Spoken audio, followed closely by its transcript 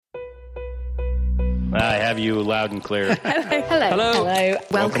I have you loud and clear. Hello.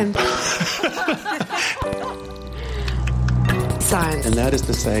 Welcome. Science. And that is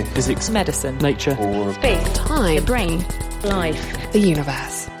to say, physics, medicine, nature, or space, time, the brain, life, the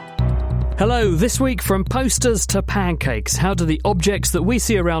universe. Hello, this week from posters to pancakes, how do the objects that we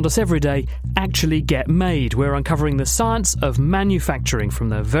see around us every day actually get made? We're uncovering the science of manufacturing, from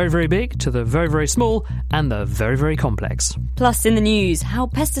the very, very big to the very, very small and the very, very complex. Plus in the news, how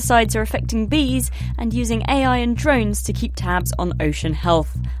pesticides are affecting bees and using AI and drones to keep tabs on ocean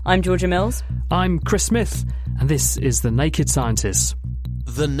health. I'm Georgia Mills. I'm Chris Smith, and this is The Naked Scientists.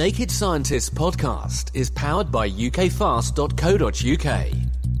 The Naked Scientists podcast is powered by ukfast.co.uk.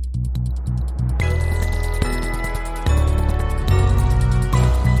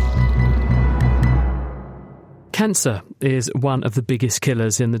 Cancer is one of the biggest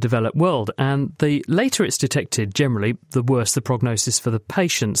killers in the developed world, and the later it's detected, generally, the worse the prognosis for the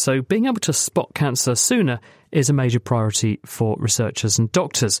patient. So being able to spot cancer sooner is a major priority for researchers and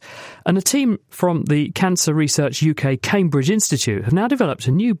doctors. And a team from the Cancer Research UK Cambridge Institute have now developed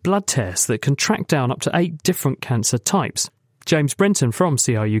a new blood test that can track down up to 8 different cancer types. James Brenton from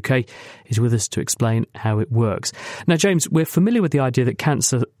CRUK is with us to explain how it works. Now, James, we're familiar with the idea that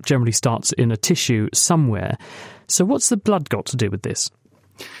cancer generally starts in a tissue somewhere. So what's the blood got to do with this?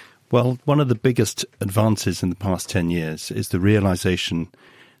 Well, one of the biggest advances in the past 10 years is the realization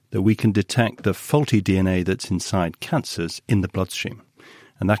that we can detect the faulty DNA that's inside cancers in the bloodstream.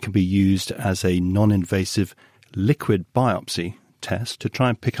 And that can be used as a non-invasive liquid biopsy test to try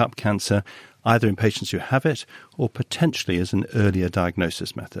and pick up cancer either in patients who have it or potentially as an earlier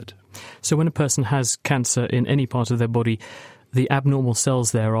diagnosis method. So when a person has cancer in any part of their body, the abnormal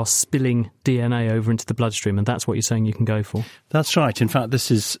cells there are spilling DNA over into the bloodstream, and that's what you're saying you can go for? That's right. In fact, this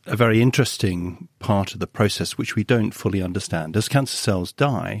is a very interesting part of the process which we don't fully understand. As cancer cells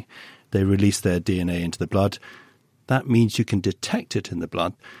die, they release their DNA into the blood. That means you can detect it in the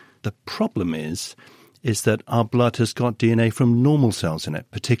blood. The problem is that our blood has got DNA from normal cells in it,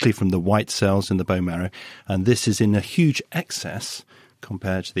 particularly from the white cells in the bone marrow, and this is in a huge excess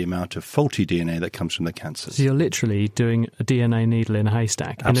compared to the amount of faulty DNA that comes from the cancers. So you're literally doing a DNA needle in a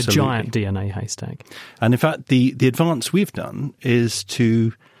haystack, Absolutely. In a giant DNA haystack. And in fact, the advance we've done is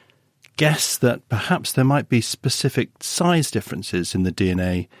to guess that perhaps there might be specific size differences in the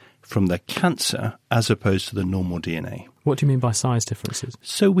DNA from the cancer as opposed to the normal DNA. What do you mean by size differences?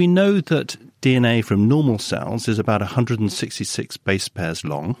 So we know that DNA from normal cells is about 166 base pairs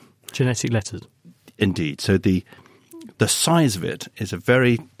long. Genetic letters. Indeed. So the size of it is a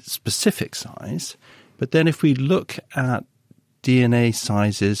very specific size. But then if we look at DNA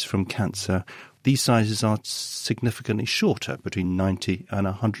sizes from cancer, these sizes are significantly shorter, between 90 and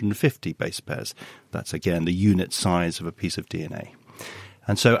 150 base pairs. That's, again, the unit size of a piece of DNA.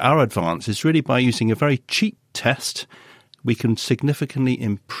 And so our advance is really by using a very cheap test, we can significantly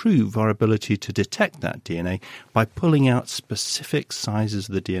improve our ability to detect that DNA by pulling out specific sizes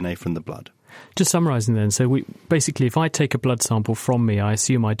of the DNA from the blood. Just summarising then, so basically if I take a blood sample from me, I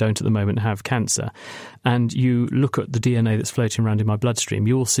assume I don't at the moment have cancer, and you look at the DNA that's floating around in my bloodstream,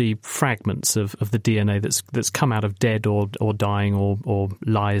 you will see fragments of the DNA that's come out of dead or dying or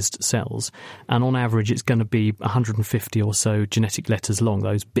lysed cells, and on average it's going to be 150 or so genetic letters long,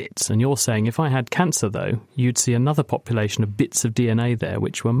 those bits. And you're saying if I had cancer though, you'd see another population of bits of DNA there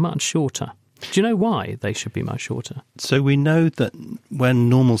which were much shorter. Do you know why they should be much shorter? So we know that when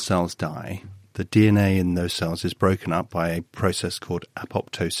normal cells die, the DNA in those cells is broken up by a process called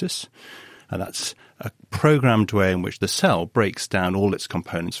apoptosis. And that's a programmed way in which the cell breaks down all its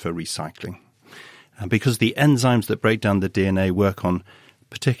components for recycling. And because the enzymes that break down the DNA work on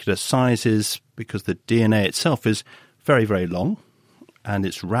particular sizes, because the DNA itself is very, very long and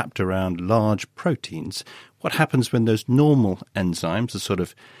it's wrapped around large proteins, what happens when those normal enzymes, the sort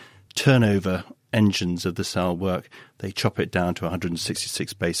of turnover engines of the cell work, they chop it down to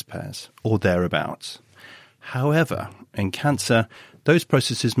 166 base pairs or thereabouts. However, in cancer, those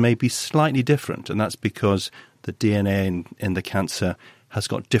processes may be slightly different, and that's because the DNA in the cancer has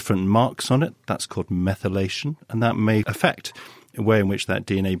got different marks on it. That's called methylation, and that may affect the way in which that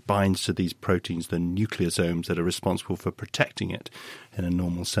DNA binds to these proteins, the nucleosomes that are responsible for protecting it in a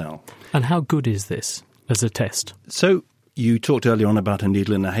normal cell. And how good is this as a test? So you talked earlier on about a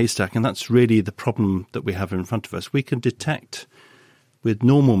needle in a haystack, and that's really the problem that we have in front of us. We can detect with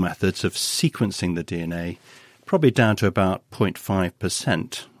normal methods of sequencing the DNA probably down to about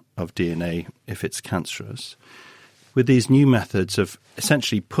 0.5% of DNA if it's cancerous. With these new methods of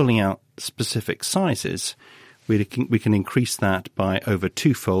essentially pulling out specific sizes, we can increase that by over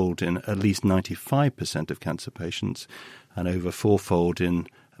twofold in at least 95% of cancer patients and over fourfold in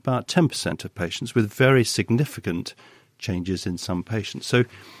about 10% of patients, with very significant changes in some patients. So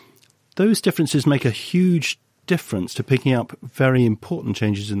those differences make a huge difference to picking up very important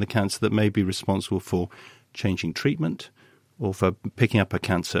changes in the cancer that may be responsible for changing treatment or for picking up a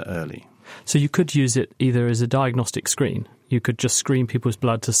cancer early. So you could use it either as a diagnostic screen. You could just screen people's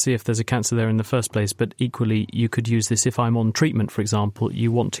blood to see if there's a cancer there in the first place, but equally you could use this if I'm on treatment, for example.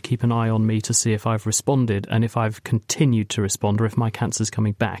 You want to keep an eye on me to see if I've responded and if I've continued to respond or if my cancer's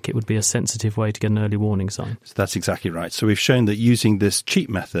coming back. It would be a sensitive way to get an early warning sign. So that's exactly right. So we've shown that using this cheap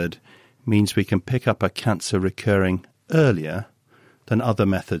method means we can pick up a cancer recurring earlier than other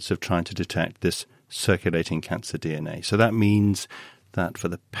methods of trying to detect this circulating cancer DNA. So that means that for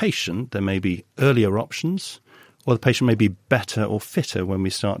the patient, there may be earlier options, or the patient may be better or fitter when we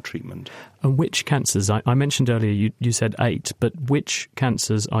start treatment. And which cancers? I mentioned earlier you said 8, but which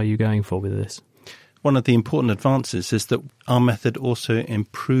cancers are you going for with this? One of the important advances is that our method also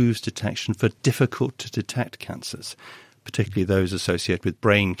improves detection for difficult-to-detect cancers, particularly those associated with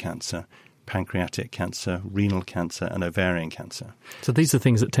brain cancer, pancreatic cancer, renal cancer, and ovarian cancer. So these are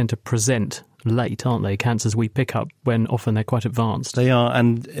things that tend to present late, aren't they? Cancers we pick up when often they're quite advanced. They are,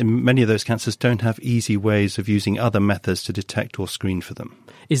 and many of those cancers don't have easy ways of using other methods to detect or screen for them.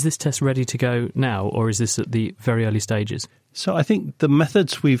 Is this test ready to go now, or is this at the very early stages? So I think the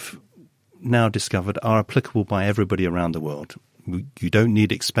methods we've now discovered are applicable by everybody around the world. You don't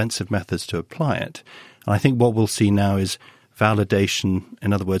need expensive methods to apply it. And I think what we'll see now is validation,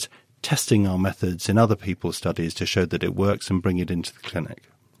 in other words, testing our methods in other people's studies to show that it works and bring it into the clinic.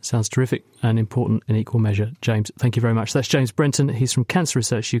 Sounds terrific and important in equal measure. James, thank you very much. That's James Brenton. He's from Cancer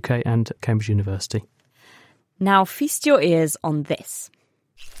Research UK and Cambridge University. Now feast your ears on this.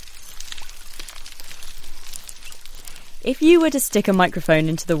 If you were to stick a microphone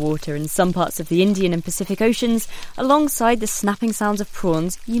into the water in some parts of the Indian and Pacific Oceans, alongside the snapping sounds of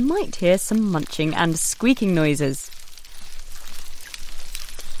prawns, you might hear some munching and squeaking noises.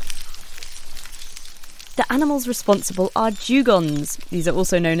 The animals responsible are dugongs. These are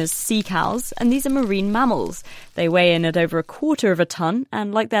also known as sea cows, and these are marine mammals. They weigh in at over a quarter of a tonne,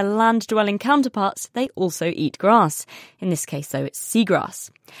 and like their land-dwelling counterparts, they also eat grass. In this case, though, it's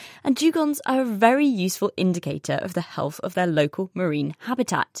seagrass. And dugongs are a very useful indicator of the health of their local marine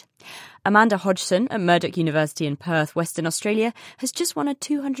habitat. Amanda Hodgson at Murdoch University in Perth, Western Australia, has just won a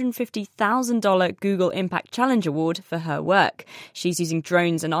 $250,000 Google Impact Challenge Award for her work. She's using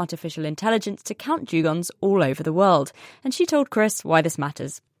drones and artificial intelligence to count dugongs all over the world. And she told Chris why this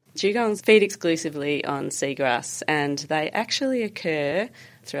matters. Dugongs feed exclusively on seagrass, and they actually occur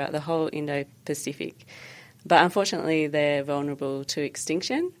throughout the whole Indo-Pacific. But unfortunately, they're vulnerable to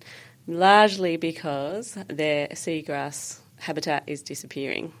extinction, largely because their seagrass habitat is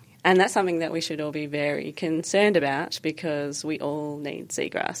disappearing. And that's something that we should all be very concerned about because we all need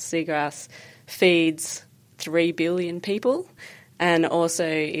seagrass. Seagrass feeds 3 billion people and also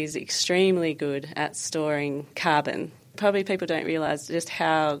is extremely good at storing carbon. Probably people don't realise just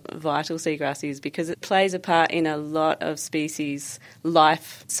how vital seagrass is because it plays a part in a lot of species'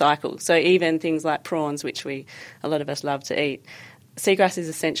 life cycle. So even things like prawns, which a lot of us love to eat, seagrass is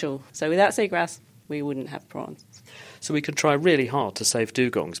essential. So without seagrass, we wouldn't have prawns. So we can try really hard to save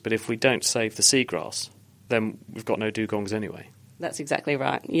dugongs, but if we don't save the seagrass, then we've got no dugongs anyway. That's exactly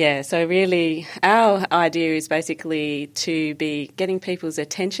right. Yeah, so really our idea is basically to be getting people's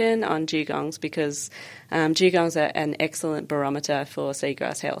attention on dugongs because dugongs are an excellent barometer for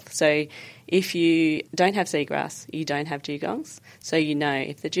seagrass health. So if you don't have seagrass, you don't have dugongs. So you know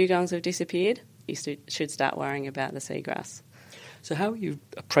if the dugongs have disappeared, you should start worrying about the seagrass. So how are you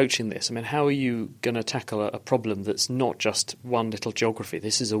approaching this? I mean, how are you going to tackle a problem that's not just one little geography?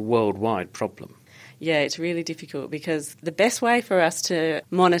 This is a worldwide problem. Yeah, it's really difficult because the best way for us to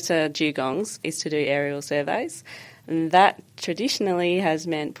monitor dugongs is to do aerial surveys. And that traditionally has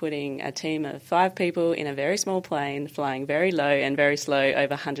meant putting a team of 5 people in a very small plane, flying very low and very slow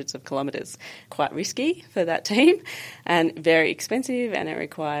over hundreds of kilometres. Quite risky for that team and very expensive, and it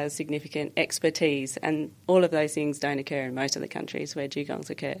requires significant expertise. And all of those things don't occur in most of the countries where dugongs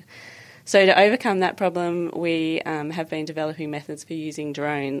occur. So to overcome that problem, we have been developing methods for using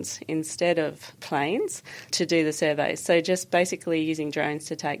drones instead of planes to do the surveys. So just basically using drones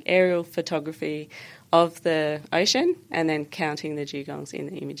to take aerial photography of the ocean and then counting the dugongs in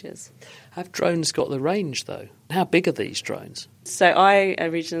the images. Have drones got the range, though? How big are these drones? So I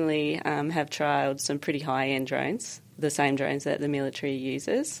originally have trialled some pretty high-end drones. the same drones that the military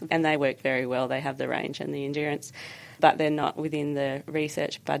uses, and they work very well. They have the range and the endurance, but they're not within the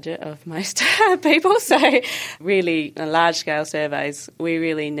research budget of most people. So really, large-scale surveys, we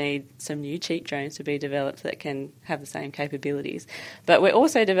really need some new cheap drones to be developed that can have the same capabilities. But we're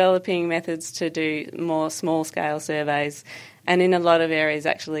also developing methods to do more small-scale surveys, and in a lot of areas,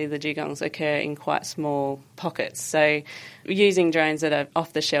 actually, the dugongs occur in quite small pockets. So using drones that are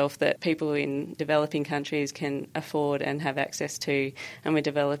off the shelf that people in developing countries can afford and have access to, and we're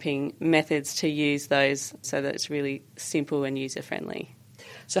developing methods to use those so that it's really simple and user-friendly.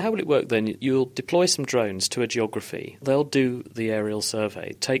 So how will it work then? You'll deploy some drones to a geography. They'll do the aerial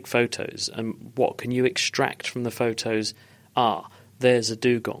survey, take photos, and what can you extract from the photos? There's a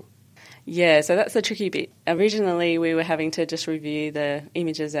dugong. Yeah, so that's the tricky bit. Originally, we were having to just review the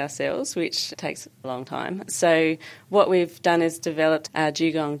images ourselves, which takes a long time. So what we've done is developed our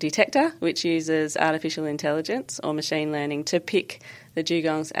dugong detector, which uses artificial intelligence or machine learning to pick the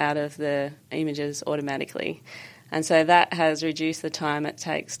dugongs out of the images automatically. And so that has reduced the time it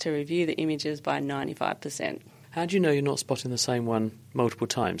takes to review the images by 95%. How do you know you're not spotting the same one multiple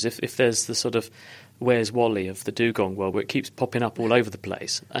times? If there's the sort of Where's Wally of the dugong world where it keeps popping up all over the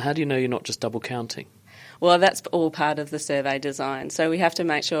place, how do you know you're not just double counting? Well, that's all part of the survey design. So we have to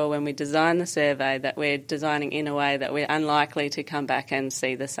make sure when we design the survey that we're designing in a way that we're unlikely to come back and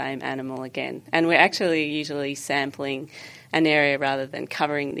see the same animal again. And we're actually usually sampling an area rather than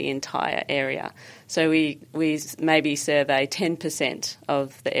covering the entire area. So we maybe survey 10%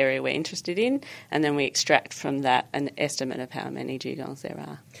 of the area we're interested in, and then we extract from that an estimate of how many dugongs there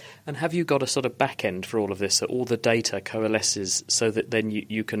are. And have you got a sort of back end for all of this, so all the data coalesces so that then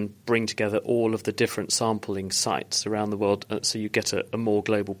you can bring together all of the different sampling sites around the world so you get a more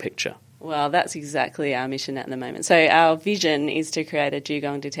global picture? Well, that's exactly our mission at the moment. So our vision is to create a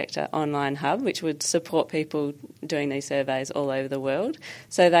dugong detector online hub which would support people doing these surveys all over the world.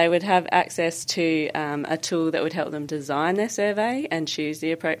 So they would have access to a tool that would help them design their survey and choose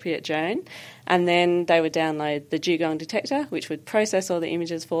the appropriate drone. And then they would download the dugong detector, which would process all the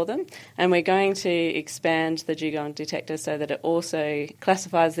images for them. And we're going to expand the dugong detector so that it also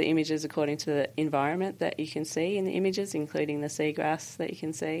classifies the images according to the environment that you can see in the images, including the seagrass that you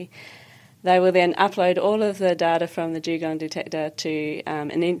can see. They will then upload all of the data from the dugong detector to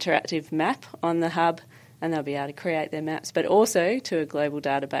an interactive map on the hub, and they'll be able to create their maps, but also to a global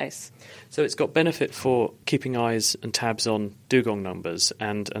database. So it's got benefit for keeping eyes and tabs on dugong numbers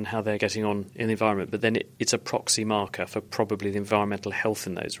and how they're getting on in the environment, but then it's a proxy marker for probably the environmental health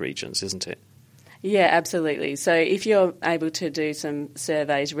in those regions, isn't it? Yeah, absolutely. So if you're able to do some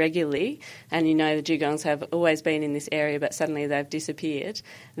surveys regularly and you know the dugongs have always been in this area but suddenly they've disappeared,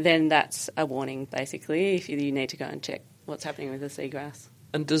 then that's a warning, basically, if you need to go and check what's happening with the seagrass.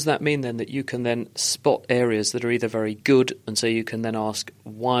 And does that mean then that you can then spot areas that are either very good, and so you can then ask,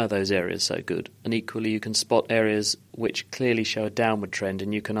 why are those areas so good? And equally, you can spot areas which clearly show a downward trend,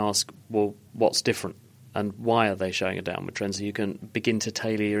 and you can ask, well, what's different? And why are they showing a downward trend? So you can begin to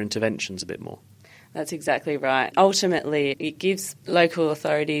tailor your interventions a bit more. That's exactly right. Ultimately, it gives local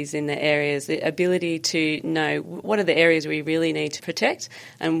authorities in the areas the ability to know what are the areas we really need to protect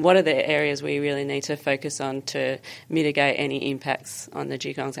and what are the areas we really need to focus on to mitigate any impacts on the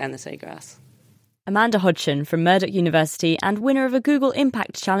dugongs and the seagrass. Amanda Hodgson from Murdoch University and winner of a Google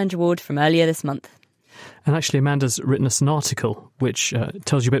Impact Challenge Award from earlier this month. And actually, Amanda's written us an article which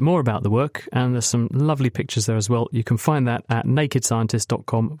tells you a bit more about the work, and there's some lovely pictures there as well. You can find that at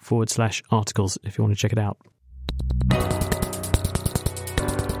nakedscientist.com/articles if you want to check it out.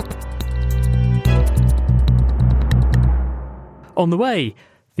 On the way,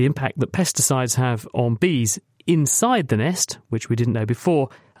 the impact that pesticides have on bees inside the nest, which we didn't know before,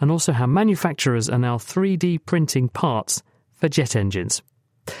 and also how manufacturers are now 3D printing parts for jet engines.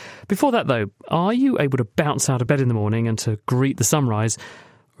 Before that, though, are you able to bounce out of bed in the morning and to greet the sunrise,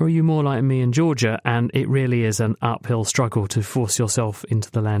 or are you more like me in Georgia and it really is an uphill struggle to force yourself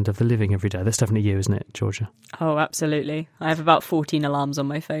into the land of the living every day? That's definitely you, isn't it, Georgia? Oh, absolutely. I have about 14 alarms on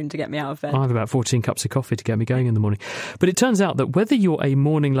my phone to get me out of bed. I have about 14 cups of coffee to get me going in the morning. But it turns out that whether you're a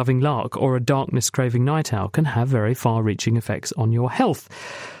morning-loving lark or a darkness-craving night owl can have very far-reaching effects on your health.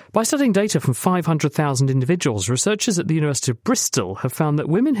 By studying data from 500,000 individuals, researchers at the University of Bristol have found that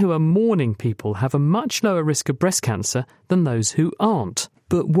women who are morning people have a much lower risk of breast cancer than those who aren't.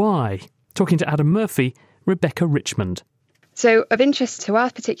 But why? Talking to Adam Murphy, Rebecca Richmond. So of interest to our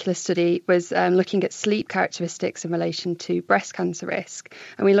particular study was looking at sleep characteristics in relation to breast cancer risk.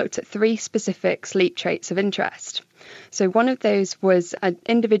 And we looked at 3 specific sleep traits of interest. So one of those was an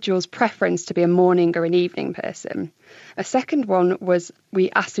individual's preference to be a morning or an evening person. A second one was we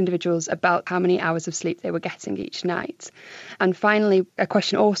asked individuals about how many hours of sleep they were getting each night. And finally, a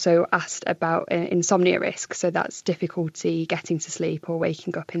question also asked about insomnia risk, so that's difficulty getting to sleep or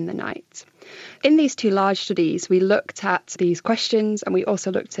waking up in the night. In these two large studies, we looked at these questions and we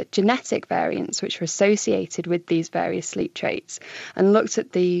also looked at genetic variants which were associated with these various sleep traits and looked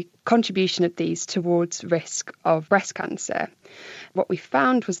at the contribution of these towards risk of breast cancer. What we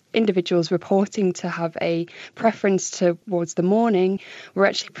found was individuals reporting to have a preference towards the morning were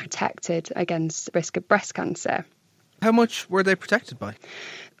actually protected against risk of breast cancer. How much were they protected by?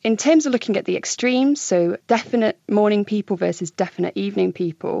 In terms of looking at the extremes, so definite morning people versus definite evening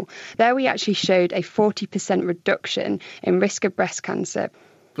people, there we actually showed a 40% reduction in risk of breast cancer.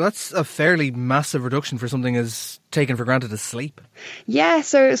 Well, that's a fairly massive reduction for something as taken for granted as sleep. Yeah,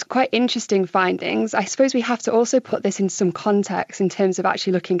 so it's quite interesting findings. I suppose we have to also put this in some context in terms of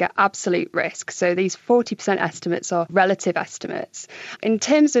actually looking at absolute risk. So these 40% estimates are relative estimates. In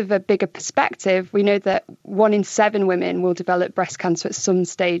terms of a bigger perspective, we know that 1 in 7 women will develop breast cancer at some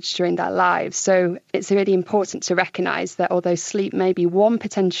stage during their lives. So it's really important to recognise that although sleep may be one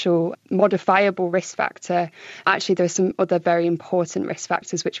potential modifiable risk factor, actually there are some other very important risk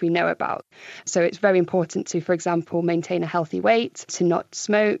factors which we know about. So it's very important to, for example, maintain a healthy weight, to not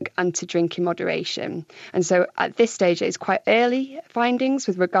smoke and to drink in moderation. And so at this stage, it is quite early findings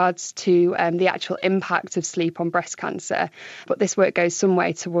with regards to the actual impact of sleep on breast cancer. But this work goes some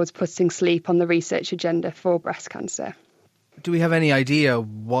way towards putting sleep on the research agenda for breast cancer. Do we have any idea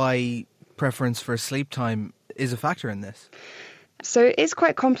why preference for sleep time is a factor in this? So it is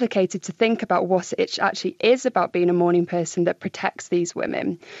quite complicated to think about what it actually is about being a morning person that protects these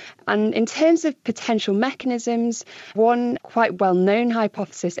women. And in terms of potential mechanisms, one quite well-known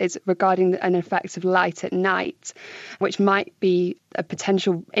hypothesis is regarding an effect of light at night, which might be a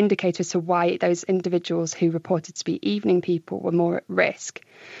potential indicator to why those individuals who reported to be evening people were more at risk.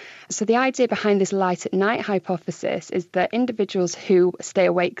 So the idea behind this light at night hypothesis is that individuals who stay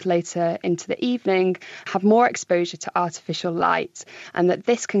awake later into the evening have more exposure to artificial light, and that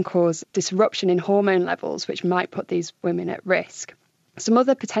this can cause disruption in hormone levels, which might put these women at risk. Some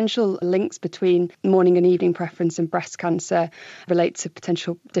other potential links between morning and evening preference and breast cancer relate to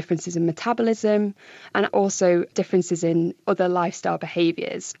potential differences in metabolism and also differences in other lifestyle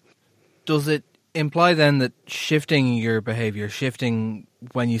behaviours. Does it imply then that shifting your behaviour, shifting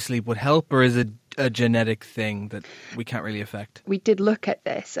when you sleep would help, or is it a genetic thing that we can't really affect? We did look at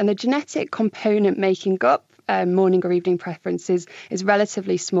this, and the genetic component making up morning or evening preferences is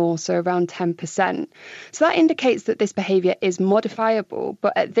relatively small, so around 10%. So that indicates that this behaviour is modifiable,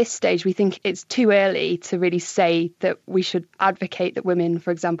 but at this stage we think it's too early to really say that we should advocate that women,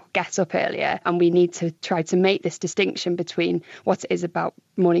 for example, get up earlier, and we need to try to make this distinction between what it is about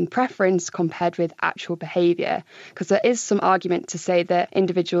morning preference compared with actual behaviour, because there is some argument to say that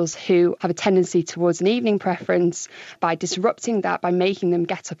individuals who have a tendency towards an evening preference, by disrupting that, by making them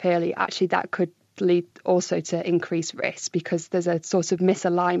get up early, actually that could lead also to increased risk, because there's a sort of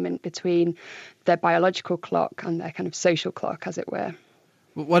misalignment between their biological clock and their kind of social clock, as it were.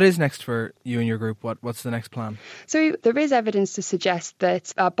 What is next for you and your group? What's the next plan? So there is evidence to suggest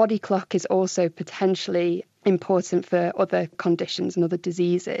that our body clock is also potentially important for other conditions and other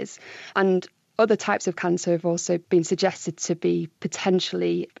diseases. And other types of cancer have also been suggested to be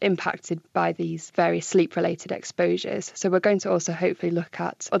potentially impacted by these various sleep-related exposures. So we're going to also hopefully look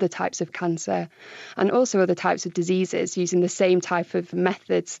at other types of cancer and also other types of diseases using the same type of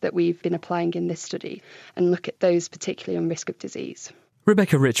methods that we've been applying in this study and look at those particularly on risk of disease.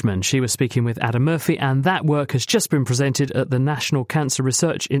 Rebecca Richmond, she was speaking with Adam Murphy, and that work has just been presented at the National Cancer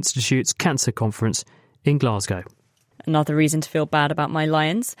Research Institute's Cancer Conference in Glasgow. Another reason to feel bad about my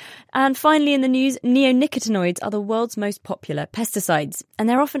lions. And finally in the news, neonicotinoids are the world's most popular pesticides, and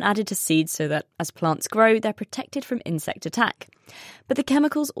they're often added to seeds so that as plants grow, they're protected from insect attack. But the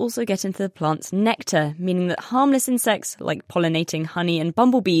chemicals also get into the plant's nectar, meaning that harmless insects like pollinating honey and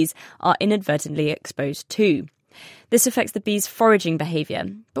bumblebees are inadvertently exposed too. This affects the bees' foraging behaviour.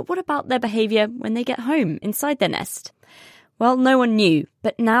 But what about their behaviour when they get home, inside their nest? Well, no one knew,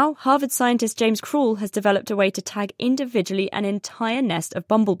 but now Harvard scientist James Krul has developed a way to tag individually an entire nest of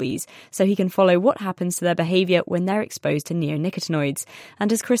bumblebees so he can follow what happens to their behaviour when they're exposed to neonicotinoids.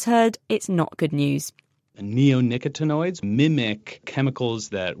 And as Chris heard, it's not good news. Neonicotinoids mimic chemicals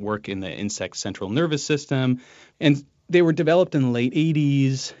that work in the insect's central nervous system, and they were developed in the late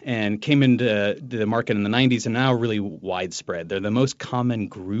 80s and came into the market in the 90s and now really widespread. They're the most common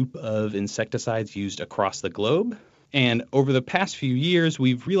group of insecticides used across the globe. And over the past few years,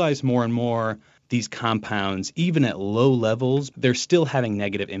 we've realized more and more these compounds, even at low levels, they're still having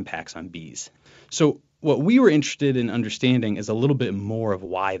negative impacts on bees. So what we were interested in understanding is a little bit more of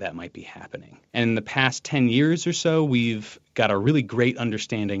why that might be happening. And in the past 10 years or so, we've got a really great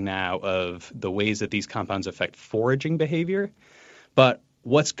understanding now of the ways that these compounds affect foraging behavior. But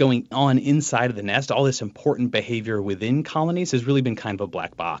what's going on inside of the nest, all this important behavior within colonies, has really been kind of a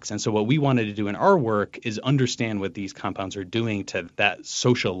black box. And so what we wanted to do in our work is understand what these compounds are doing to that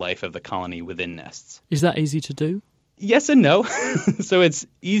social life of the colony within nests. Is that easy to do? Yes and no. So it's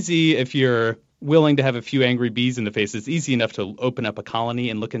easy if you're willing to have a few angry bees in the face. It's easy enough to open up a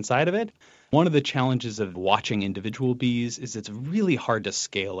colony and look inside of it. One of the challenges of watching individual bees is it's really hard to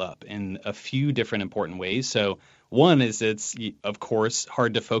scale up in a few different important ways. So one is it's, of course,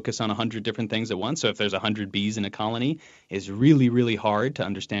 hard to focus on 100 different things at once. So if there's 100 bees in a colony, it's really, really hard to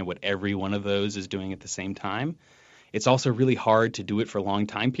understand what every one of those is doing at the same time. It's also really hard to do it for long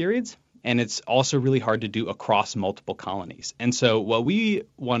time periods. And it's also really hard to do across multiple colonies. And so what we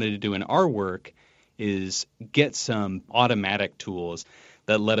wanted to do in our work is get some automatic tools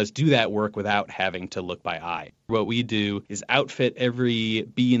that let us do that work without having to look by eye. What we do is outfit every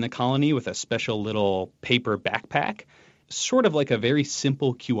bee in the colony with a special little paper backpack, sort of like a very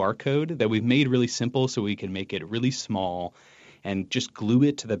simple QR code that we've made really simple so we can make it really small and just glue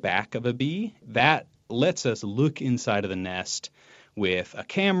it to the back of a bee. That lets us look inside of the nest with a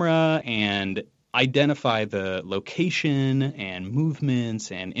camera and identify the location and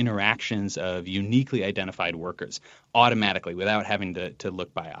movements and interactions of uniquely identified workers automatically without having to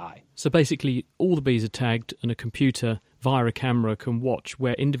look by eye. So basically all the bees are tagged and a computer via a camera can watch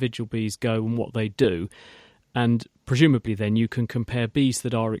where individual bees go and what they do. And presumably then you can compare bees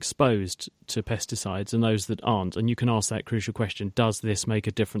that are exposed to pesticides and those that aren't. And you can ask that crucial question, does this make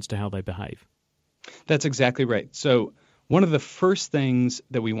a difference to how they behave? That's exactly right. So one of the first things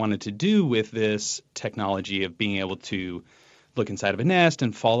that we wanted to do with this technology of being able to look inside of a nest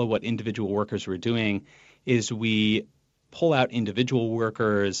and follow what individual workers were doing is we pull out individual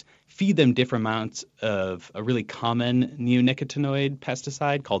workers, feed them different amounts of a really common neonicotinoid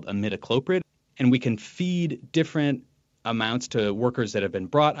pesticide called imidacloprid, and we can feed different amounts to workers that have been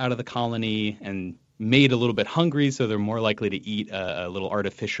brought out of the colony and made a little bit hungry, so they're more likely to eat a little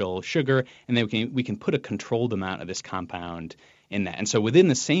artificial sugar, and then we can put a controlled amount of this compound in that. And so within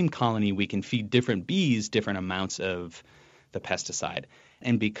the same colony, we can feed different bees different amounts of the pesticide.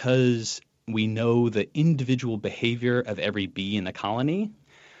 And because we know the individual behavior of every bee in the colony,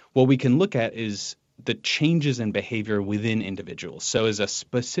 what we can look at is the changes in behavior within individuals. So is a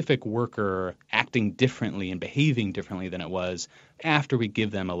specific worker acting differently and behaving differently than it was after we give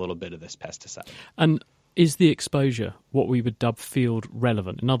them a little bit of this pesticide? And is the exposure what we would dub field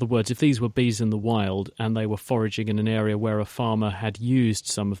relevant? In other words, if these were bees in the wild and they were foraging in an area where a farmer had used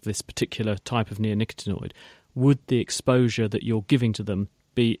some of this particular type of neonicotinoid, would the exposure that you're giving to them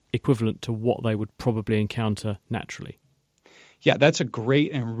be equivalent to what they would probably encounter naturally? Yeah, that's a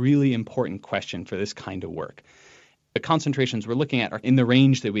great and really important question for this kind of work. The concentrations we're looking at are in the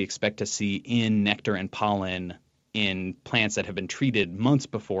range that we expect to see in nectar and pollen in plants that have been treated months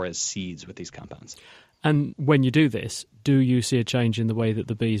before as seeds with these compounds. And when you do this, do you see a change in the way that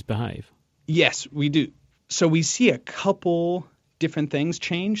the bees behave? Yes, we do. So we see a couple different things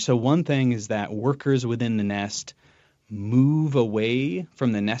change. So one thing is that workers within the nest move away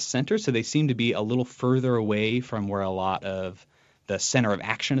from the nest center. So they seem to be a little further away from where a lot of the center of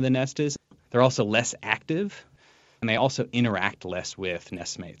action of the nest is. They're also less active, and they also interact less with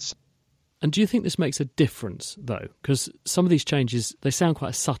nestmates. And do you think this makes a difference, though? Because some of these changes, they sound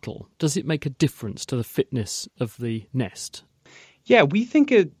quite subtle. Does it make a difference to the fitness of the nest? Yeah, we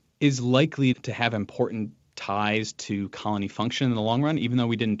think it is likely to have important ties to colony function in the long run, even though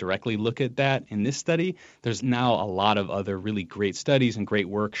we didn't directly look at that in this study. There's now a lot of other really great studies and great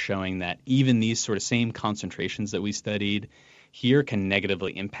work showing that even these sort of same concentrations that we studied here can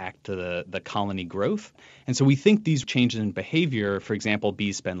negatively impact the colony growth. And so we think these changes in behavior, for example,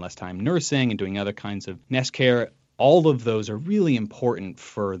 bees spend less time nursing and doing other kinds of nest care, all of those are really important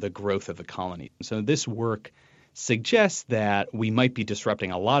for the growth of the colony. So this work suggests that we might be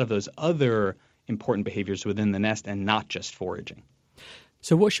disrupting a lot of those other important behaviors within the nest and not just foraging.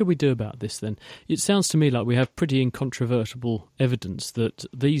 So what should we do about this then? It sounds to me like we have pretty incontrovertible evidence that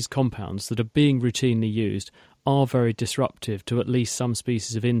these compounds that are being routinely used are very disruptive to at least some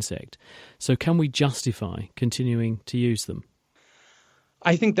species of insect. So can we justify continuing to use them?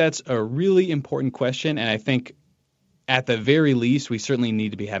 I think that's a really important question, and I think at the very least we certainly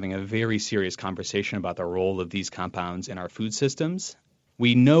need to be having a very serious conversation about the role of these compounds in our food systems.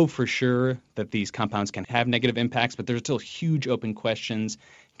 We know for sure that these compounds can have negative impacts, but there's still huge open questions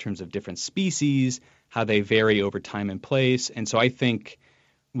in terms of different species, how they vary over time and place. And so I think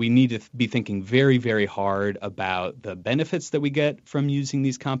we need to be thinking very, very hard about the benefits that we get from using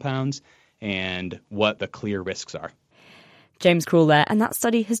these compounds and what the clear risks are. James Krul there, and that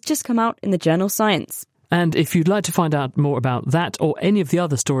study has just come out in the journal Science. And if you'd like to find out more about that or any of the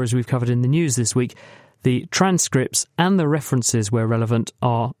other stories we've covered in the news this week, the transcripts and the references where relevant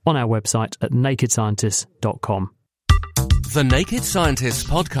are on our website at nakedscientists.com. The Naked Scientists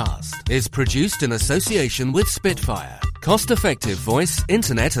podcast is produced in association with Spitfire, cost-effective voice,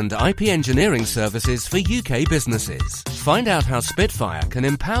 internet and IP engineering services for UK businesses. Find out how Spitfire can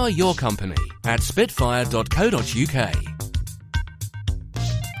empower your company at spitfire.co.uk.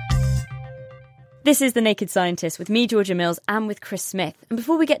 This is The Naked Scientist with me, Georgia Mills, and with Chris Smith. And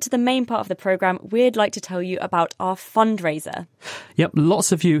before we get to the main part of the programme, we'd like to tell you about our fundraiser. Yep,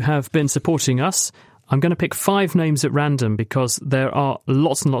 lots of you have been supporting us. I'm going to pick 5 names at random because there are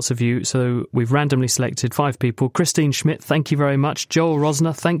lots and lots of you. So we've randomly selected 5 people. Christine Schmidt, thank you very much. Joel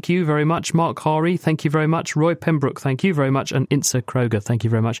Rosner, thank you very much. Mark Hari, thank you very much. Roy Pembroke, thank you very much. And Insa Kroger, thank you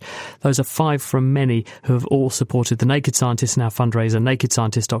very much. Those are 5 from many who have all supported The Naked Scientist in our fundraiser,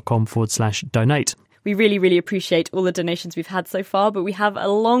 nakedscientist.com/donate. We really, really appreciate all the donations we've had so far, but we have a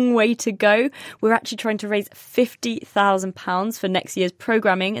long way to go. We're actually trying to raise £50,000 for next year's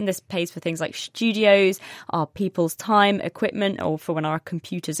programming, and this pays for things like studios, our people's time, equipment, or for when our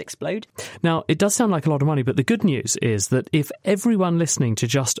computers explode. Now, it does sound like a lot of money, but the good news is that if everyone listening to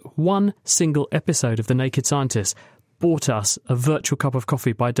just one single episode of The Naked Scientist bought us a virtual cup of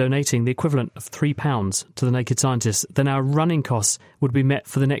coffee by donating the equivalent of £3 to The Naked Scientist, then our running costs would be met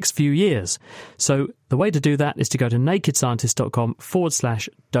for the next few years. So the way to do that is to go to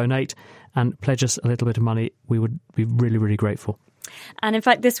nakedscientist.com/donate and pledge us a little bit of money. We would be really, really grateful. And in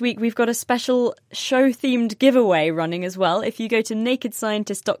fact, this week we've got a special show-themed giveaway running as well. If you go to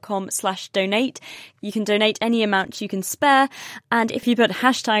nakedscientist.com/donate, you can donate any amount you can spare. And if you put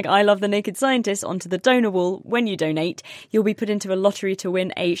hashtag I love the Naked Scientist onto the donor wall when you donate, you'll be put into a lottery to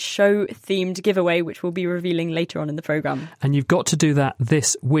win a show-themed giveaway, which we'll be revealing later on in the programme. And you've got to do that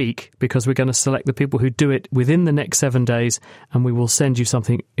this week because we're going to select the people who do it within the next 7 days, and we will send you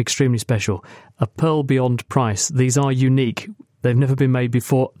something extremely special. A Pearl Beyond price. These are unique. They've never been made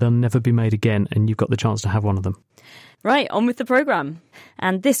before, they'll never be made again, and you've got the chance to have one of them. Right, on with the programme.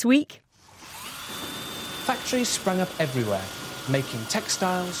 And this week... Factories sprang up everywhere, making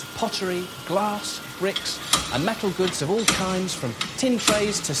textiles, pottery, glass, bricks and metal goods of all kinds, from tin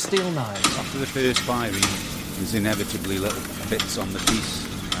trays to steel knives. After the first firing, there's inevitably little bits on the piece,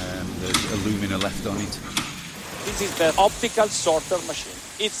 there's alumina left on it. This is the optical sorter machine.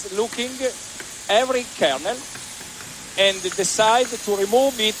 It's looking every kernel and decide to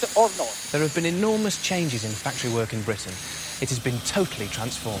remove it or not. There have been enormous changes in factory work in Britain. It has been totally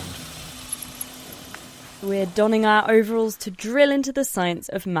transformed. We're donning our overalls to drill into the science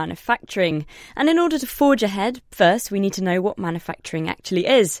of manufacturing. And in order to forge ahead, first we need to know what manufacturing actually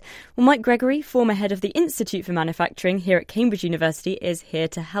is. Well, Mike Gregory, former head of the Institute for Manufacturing here at Cambridge University, is here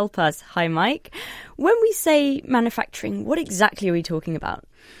to help us. Hi, Mike. When we say manufacturing, what exactly are we talking about?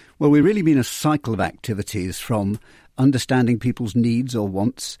 Well, we really mean a cycle of activities from understanding people's needs or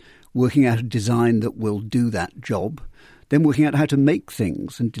wants, working out a design that will do that job, then working out how to make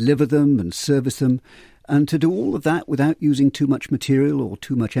things and deliver them and service them, and to do all of that without using too much material or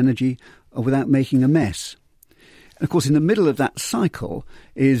too much energy or without making a mess. And of course, in the middle of that cycle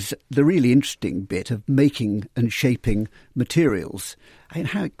is the really interesting bit of making and shaping materials. I mean,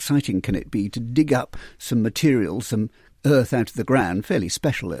 how exciting can it be to dig up some materials, some earth out of the ground, fairly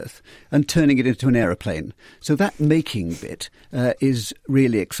special earth, and turning it into an aeroplane. So that making bit is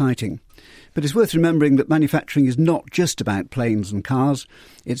really exciting. But it's worth remembering that manufacturing is not just about planes and cars.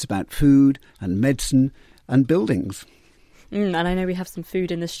 It's about food and medicine and buildings. And I know we have some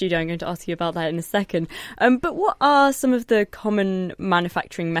food in the studio. I'm going to ask you about that in a second. But what are some of the common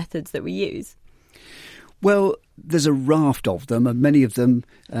manufacturing methods that we use? Well, there's a raft of them, and many of them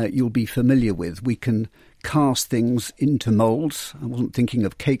you'll be familiar with. We can cast things into moulds. I wasn't thinking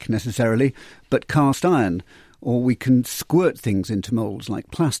of cake necessarily, but cast iron. Or we can squirt things into moulds like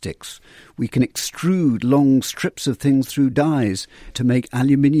plastics. We can extrude long strips of things through dies to make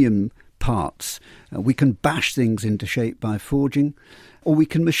aluminium parts. We can bash things into shape by forging. Or we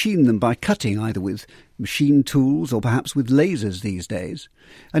can machine them by cutting, either with machine tools or perhaps with lasers these days.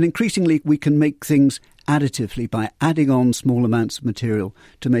 And increasingly we can make things additively by adding on small amounts of material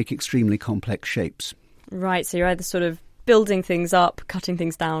to make extremely complex shapes. Right, so you're either sort of building things up, cutting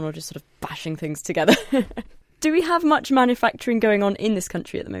things down, or just sort of bashing things together. Do we have much manufacturing going on in this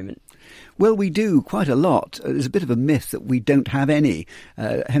country at the moment? Well, we do quite a lot. There's a bit of a myth that we don't have any,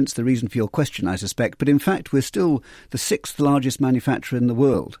 hence the reason for your question, I suspect. But in fact, we're still the 6th largest manufacturer in the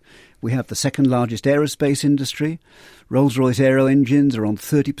world. We have the 2nd largest aerospace industry. Rolls-Royce Aero engines are on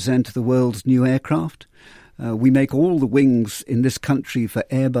 30% of the world's new aircraft. We make all the wings in this country for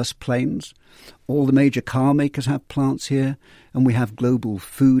Airbus planes. All the major car makers have plants here, and we have global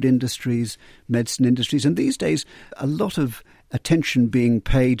food industries, medicine industries, and these days a lot of attention being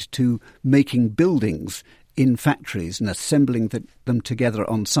paid to making buildings in factories and assembling them together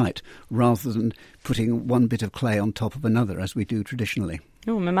on site rather than putting one bit of clay on top of another as we do traditionally.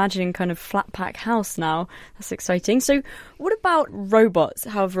 Oh, I'm imagining kind of flat pack house now. That's exciting. So what about robots?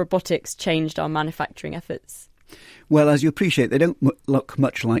 How have robotics changed our manufacturing efforts? Well, as you appreciate, they don't look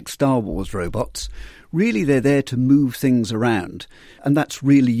much like Star Wars robots. Really, they're there to move things around, and that's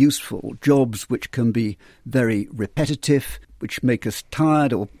really useful. Jobs which can be very repetitive, which make us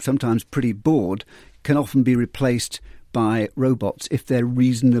tired or sometimes pretty bored, can often be replaced by robots if they're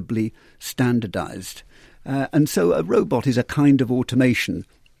reasonably standardised. And so a robot is a kind of automation.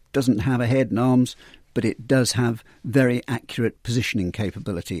 Doesn't have a head and arms, but it does have very accurate positioning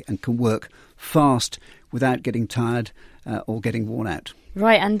capability and can work fast without getting tired or getting worn out.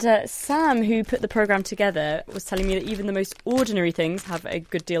 Right, and Sam, who put the programme together, was telling me that even the most ordinary things have a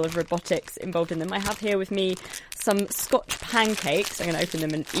good deal of robotics involved in them. I have here with me some Scotch pancakes. I'm going to open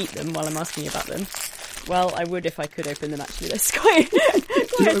them and eat them while I'm asking you about them. Well, I would if I could open them, actually. That's quite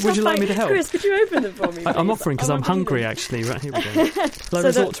would you like me to help? Chris, could you open them for me, please? I'm offering because I'm hungry, actually. Right, here we go. Shall I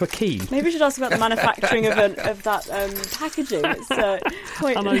resort to a key? Maybe we should ask about the manufacturing of that packaging. It's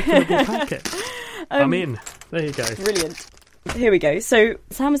quite... Unopenable packet. I'm in. There you go. Brilliant. Here we go. So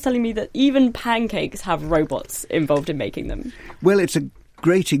Sam was telling me that even pancakes have robots involved in making them. Well, it's a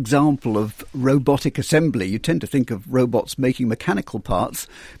great example of robotic assembly. You tend to think of robots making mechanical parts,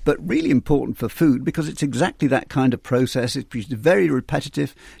 but really important for food because it's exactly that kind of process. It's very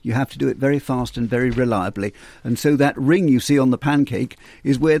repetitive. You have to do it very fast and very reliably. And so that ring you see on the pancake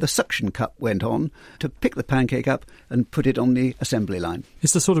is where the suction cup went on to pick the pancake up and put it on the assembly line.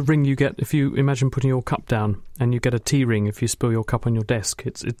 It's the sort of ring you get if you imagine putting your cup down and you get a tea ring if you spill your cup on your desk.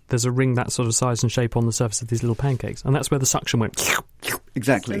 There's a ring that sort of size and shape on the surface of these little pancakes, and that's where the suction went.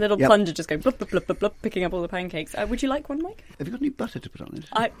 Exactly. So the little plunger just going blub, blub, blub, blub, blub, picking up all the pancakes. Would you like one, Mike? Have you got any butter to put on it?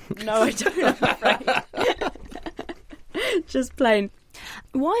 No, I don't, I'm afraid. Just plain.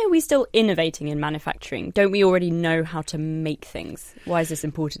 Why are we still innovating in manufacturing? Don't we already know how to make things? Why is this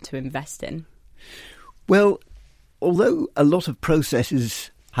important to invest in? Well, although a lot of processes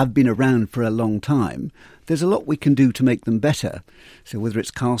have been around for a long time, there's a lot we can do to make them better. So whether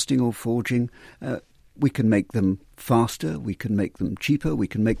it's casting or forging, we can make them faster, we can make them cheaper, we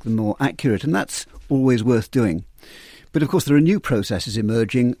can make them more accurate, and that's always worth doing. But of course there are new processes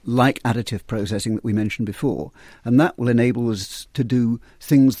emerging, like additive processing that we mentioned before, and that will enable us to do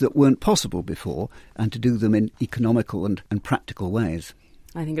things that weren't possible before and to do them in economical and practical ways.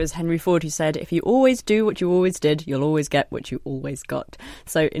 I think it was Henry Ford who said, if you always do what you always did, you'll always get what you always got.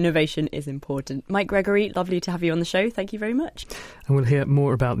 So innovation is important. Mike Gregory, lovely to have you on the show. Thank you very much. And we'll hear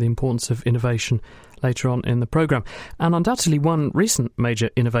more about the importance of innovation later on in the programme. And undoubtedly one recent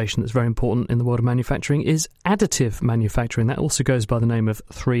major innovation that's very important in the world of manufacturing is additive manufacturing. That also goes by the name of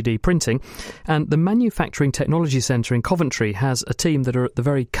 3D printing. And the Manufacturing Technology Centre in Coventry has a team that are at the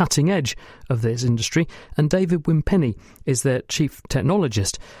very cutting edge of this industry. And David Wimpenny is their chief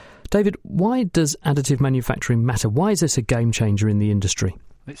technologist. David, why does additive manufacturing matter? Why is this a game changer in the industry?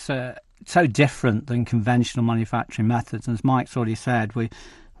 It's so different than conventional manufacturing methods. And as Mike's already said,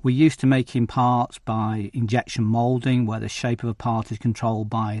 we're used to making parts by injection moulding, where the shape of a part is controlled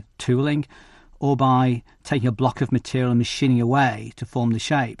by tooling, or by taking a block of material and machining away to form the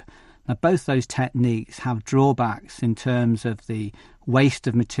shape. Now, both those techniques have drawbacks in terms of the waste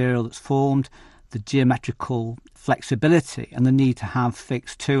of material that's formed, the geometrical flexibility, and the need to have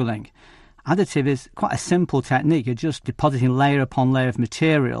fixed tooling. Additive is quite a simple technique. You're just depositing layer upon layer of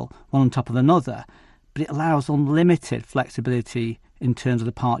material, one on top of another, but it allows unlimited flexibility in terms of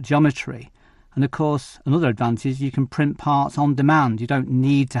the part geometry. And of course, another advantage, you can print parts on demand. You don't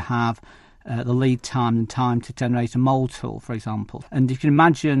need to have the lead time and time to generate a mould tool, for example. And you can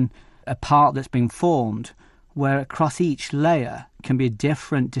imagine a part that's been formed where across each layer can be a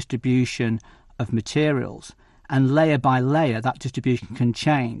different distribution of materials. And layer by layer, that distribution can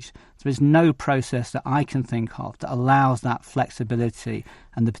change. There is no process that I can think of that allows that flexibility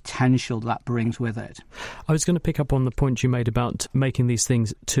and the potential that brings with it. I was going to pick up on the point you made about making these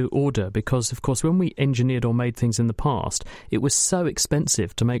things to order, because, of course, when we engineered or made things in the past, it was so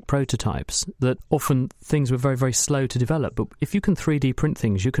expensive to make prototypes that often things were very, very slow to develop. But if you can 3D print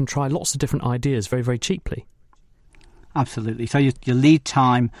things, you can try lots of different ideas very, very cheaply. Absolutely. So your lead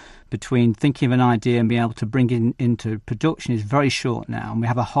time between thinking of an idea and being able to bring it into production is very short now. And we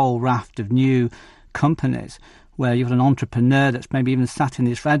have a whole raft of new companies where you've got an entrepreneur that's maybe even sat in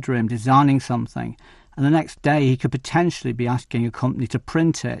his red room designing something, and the next day he could potentially be asking a company to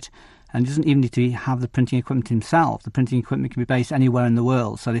print it. And he doesn't even need to have the printing equipment himself. The printing equipment can be based anywhere in the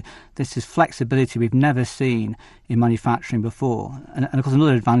world. So this is flexibility we've never seen in manufacturing before. And of course,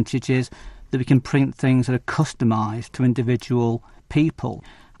 another advantage is that we can print things that are customised to individual people,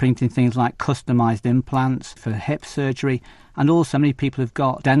 printing things like customised implants for hip surgery. And also many people who've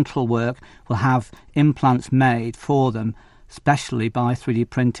got dental work will have implants made for them, especially by 3D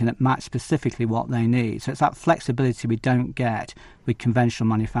printing that match specifically what they need. So it's that flexibility we don't get with conventional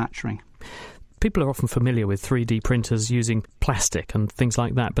manufacturing. People are often familiar with 3D printers using plastic and things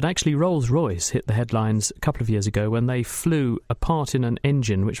like that, but actually Rolls-Royce hit the headlines a couple of years ago when they flew a part in an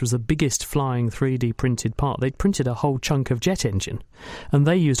engine which was the biggest flying 3D printed part. They'd printed a whole chunk of jet engine, and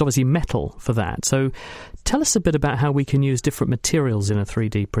they used obviously metal for that. So tell us a bit about how we can use different materials in a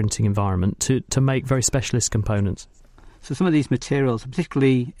 3D printing environment to make very specialist components. So some of these materials,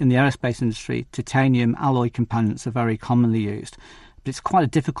 particularly in the aerospace industry, titanium alloy components are very commonly used. But it's quite a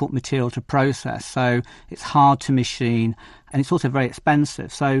difficult material to process, so it's hard to machine, and it's also very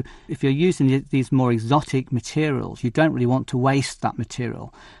expensive. So if you're using these more exotic materials, you don't really want to waste that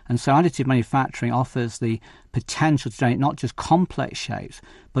material. And so additive manufacturing offers the potential to generate not just complex shapes,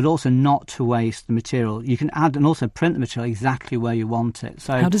 but also not to waste the material. You can add and also print the material exactly where you want it.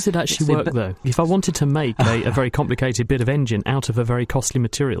 So how does it actually work, though? If I wanted to make a very complicated bit of engine out of a very costly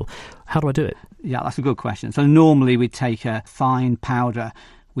material, how do I do it? Yeah, that's a good question. So normally we'd take a fine powder,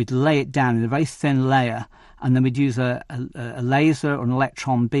 we'd lay it down in a very thin layer, and then we'd use a laser or an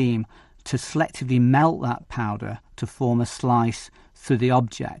electron beam to selectively melt that powder to form a slice through the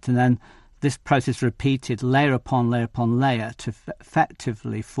object. And then this process is repeated layer upon layer upon layer to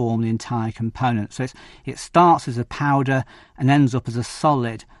effectively form the entire component. So it starts as a powder and ends up as a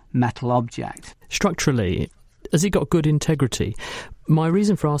solid metal object. Structurally, has it got good integrity? My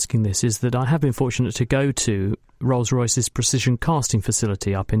reason for asking this is that I have been fortunate to go to Rolls-Royce's precision casting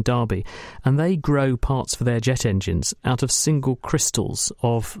facility up in Derby, and they grow parts for their jet engines out of single crystals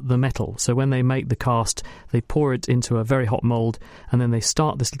of the metal. So when they make the cast, they pour it into a very hot mould, and then they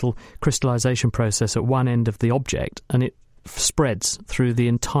start this little crystallization process at one end of the object, and it spreads through the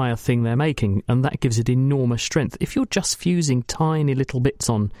entire thing they're making, and that gives it enormous strength. If you're just fusing tiny little bits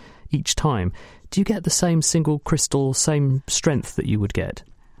on each time, do you get the same single crystal, same strength that you would get?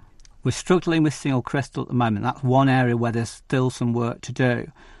 We're struggling with single crystal at the moment. That's one area where there's still some work to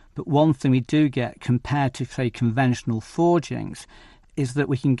do. But one thing we do get compared to, say, conventional forgings is that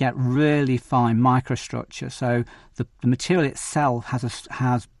we can get really fine microstructure. So the material itself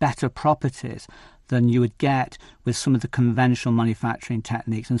has better properties than you would get with some of the conventional manufacturing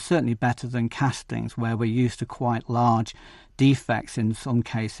techniques, and certainly better than castings, where we're used to quite large defects in some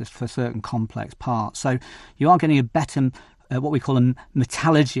cases for certain complex parts. So you are getting a better what we call a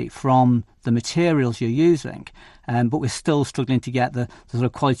metallurgy from the materials you're using, but we're still struggling to get the sort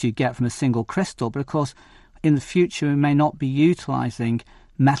of quality you get from a single crystal. But of course, in the future, we may not be utilising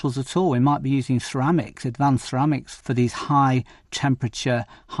metals at all. We might be using ceramics, advanced ceramics, for these high temperature,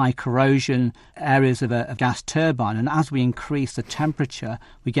 high corrosion areas of a gas turbine. And as we increase the temperature,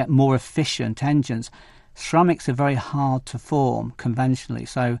 we get more efficient engines. Ceramics are very hard to form conventionally,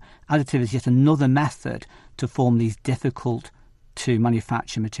 so additive is yet another method to form these difficult to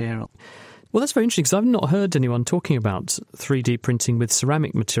manufacture materials. Well, that's very interesting, because I've not heard anyone talking about 3D printing with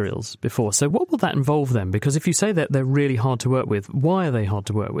ceramic materials before. So what will that involve then? Because if you say that they're really hard to work with, why are they hard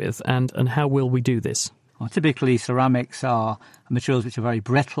to work with, and how will we do this? Well, typically ceramics are materials which are very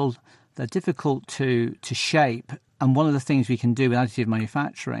brittle. They're difficult to shape, and one of the things we can do with additive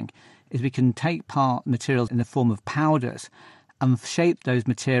manufacturing is we can take part materials in the form of powders and shape those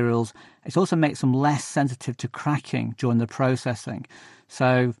materials. It also makes them less sensitive to cracking during the processing.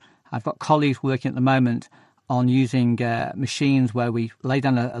 So I've got colleagues working at the moment on using machines where we lay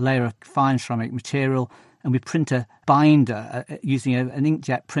down a layer of fine ceramic material and we print a binder using an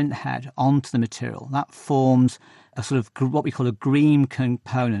inkjet print head onto the material. That forms a sort of what we call a green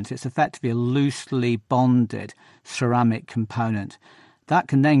component. It's effectively a loosely bonded ceramic component. That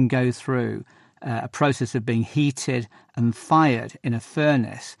can then go through a process of being heated and fired in a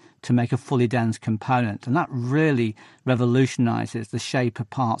furnace to make a fully dense component. And that really revolutionises the shape of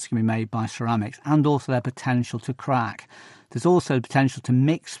parts that can be made by ceramics and also their potential to crack. There's also the potential to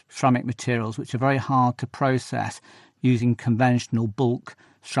mix ceramic materials, which are very hard to process using conventional bulk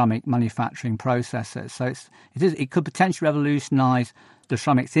ceramic manufacturing processes. So it could potentially revolutionise the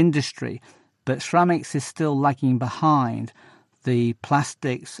ceramics industry, but ceramics is still lagging behind the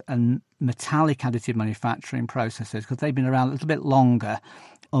plastics and metallic additive manufacturing processes because they've been around a little bit longer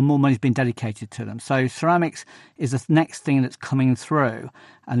or more money's been dedicated to them. So ceramics is the next thing that's coming through,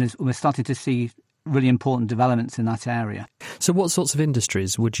 and we're starting to see really important developments in that area. So what sorts of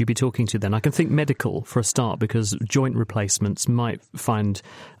industries would you be talking to then? I can think medical for a start, because joint replacements might find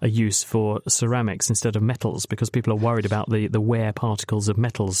a use for ceramics instead of metals, because people are worried about the wear particles of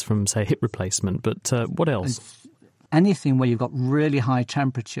metals from, say, hip replacement. But what else? Anything where you've got really high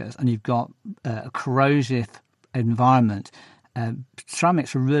temperatures and you've got a corrosive environment,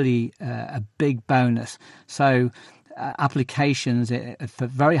 ceramics are really a big bonus. So applications for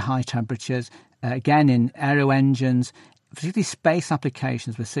very high temperatures, again in aero engines, particularly space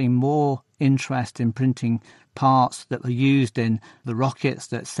applications, we're seeing more interest in printing parts that are used in the rockets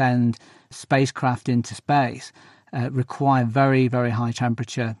that send spacecraft into space. Require very, very high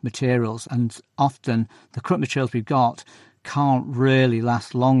temperature materials, and often the current materials we've got can't really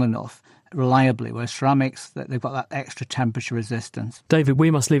last long enough reliably, whereas ceramics, they've got that extra temperature resistance. David,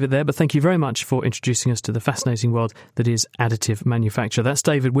 we must leave it there, but thank you very much for introducing us to the fascinating world that is additive manufacture. That's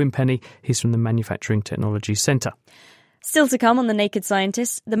David Wimpenny. He's from the Manufacturing Technology Centre. Still to come on The Naked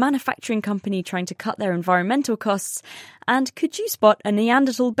Scientist, the manufacturing company trying to cut their environmental costs, and could you spot a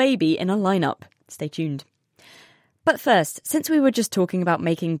Neanderthal baby in a lineup? Stay tuned. But first, since we were just talking about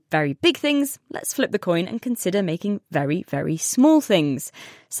making very big things, let's flip the coin and consider making very, very small things.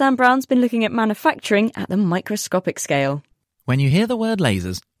 Sam Brown's been looking at manufacturing at the microscopic scale. When you hear the word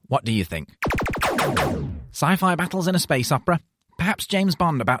lasers, what do you think? Sci-fi battles in a space opera? Perhaps James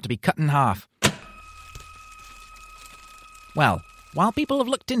Bond about to be cut in half? Well, while people have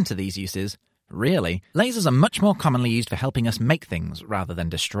looked into these uses, really, lasers are much more commonly used for helping us make things rather than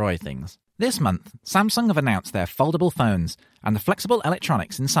destroy things. This month, Samsung have announced their foldable phones, and the flexible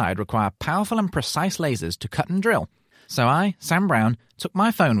electronics inside require powerful and precise lasers to cut and drill. So I, Sam Brown, took my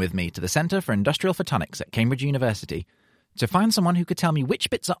phone with me to the Centre for Industrial Photonics at Cambridge University to find someone who could tell me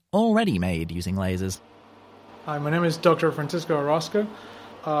which bits are already made using lasers. Hi, my name is Dr. Francisco Orozco.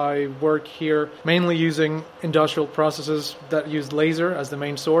 I work here mainly using industrial processes that use laser as the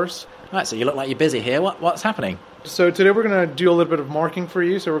main source. Right, so you look like you're busy here. What's happening? So today we're going to do a little bit of marking for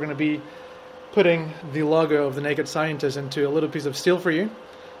you. So we're going to be putting the logo of the Naked Scientist into a little piece of steel for you.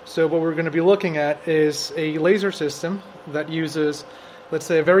 So what we're going to be looking at is a laser system that uses, let's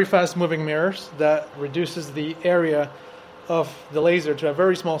say, very fast moving mirrors that reduces the area of the laser to a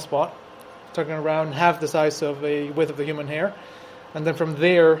very small spot, talking around half the size of a width of the human hair. And then from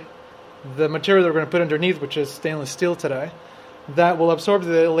there, the material that we're going to put underneath, which is stainless steel today, that will absorb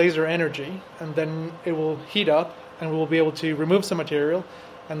the laser energy, and then it will heat up, and we'll be able to remove some material,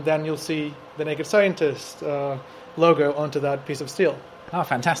 and then you'll see the Naked Scientist logo onto that piece of steel. Oh,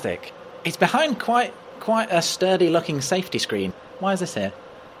 fantastic. It's behind quite a sturdy-looking safety screen. Why is this here?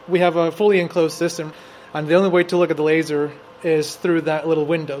 We have a fully enclosed system, and the only way to look at the laser is through that little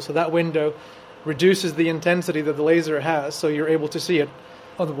window. So that window reduces the intensity that the laser has, so you're able to see it.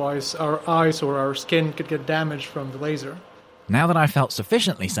 Otherwise, our eyes or our skin could get damaged from the laser. Now that I felt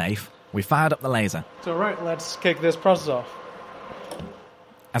sufficiently safe, we fired up the laser. So right, let's kick this process off.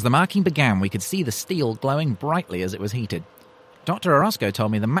 As the marking began, we could see the steel glowing brightly as it was heated. Dr. Orozco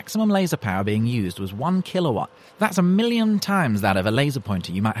told me the maximum laser power being used was 1 kilowatt. That's 1,000,000 times that of a laser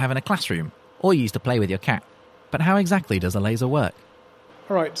pointer you might have in a classroom, or used to play with your cat. But how exactly does a laser work?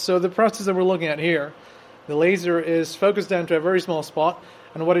 All right, so the process that we're looking at here, the laser is focused down to a very small spot,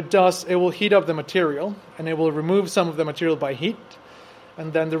 and what it does, it will heat up the material, and it will remove some of the material by heat,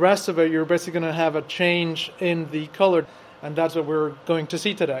 and then the rest of it, you're basically going to have a change in the color, and that's what we're going to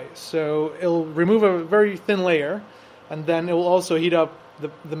see today. So it'll remove a very thin layer, and then it will also heat up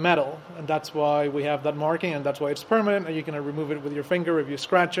the metal, and that's why we have that marking, and that's why it's permanent, and you can remove it with your finger if you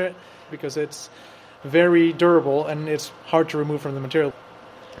scratch it, because it's very durable, and it's hard to remove from the material.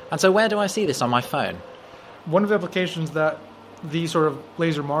 And so where do I see this on my phone? One of the applications that these sort of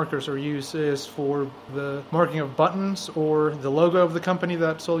laser markers are used is for the marking of buttons or the logo of the company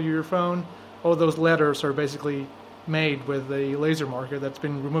that sold you your phone. All those letters are basically made with a laser marker that's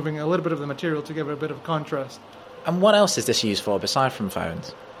been removing a little bit of the material to give it a bit of contrast. And what else is this used for, beside from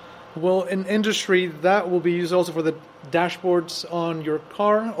phones? Well, in industry, that will be used also for the dashboards on your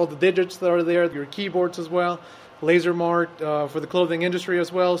car, all the digits that are there, your keyboards as well, laser marked for the clothing industry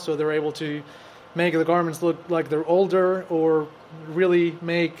as well, so they're able to make the garments look like they're older or really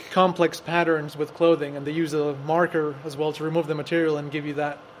make complex patterns with clothing, and they use a marker as well to remove the material and give you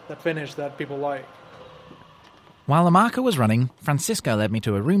that finish that people like. While the marker was running, Francisco led me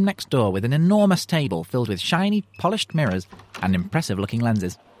to a room next door with an enormous table filled with shiny, polished mirrors and impressive-looking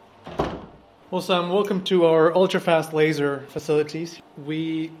lenses. Well, Sam, welcome to our ultra-fast laser facilities.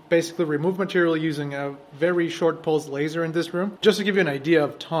 We basically remove material using a very short pulse laser in this room. Just to give you an idea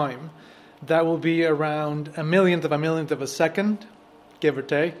of time, that will be around a millionth of a second, give or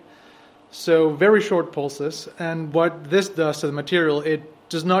take. So very short pulses. And what this does to the material, it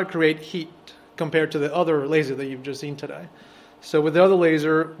does not create heat compared to the other laser that you've just seen today. So with the other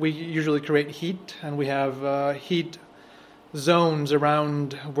laser, we usually create heat, and we have heat zones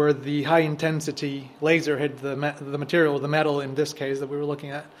around where the high-intensity laser hit the material, the metal in this case that we were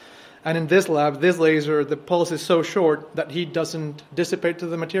looking at. And in this lab, this laser, the pulse is so short that heat doesn't dissipate to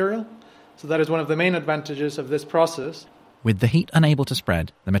the material. So that is one of the main advantages of this process. With the heat unable to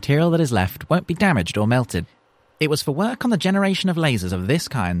spread, the material that is left won't be damaged or melted. It was for work on the generation of lasers of this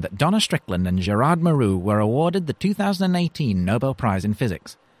kind that Donna Strickland and Gerard Mourou were awarded the 2018 Nobel Prize in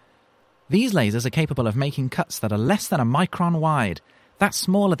Physics. These lasers are capable of making cuts that are less than a micron wide. That's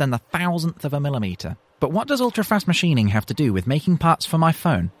smaller than the thousandth of a millimetre. But what does ultra-fast machining have to do with making parts for my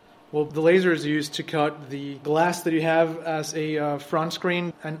phone? Well, the laser is used to cut the glass that you have as a front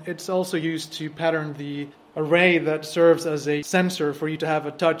screen, and it's also used to pattern the array that serves as a sensor for you to have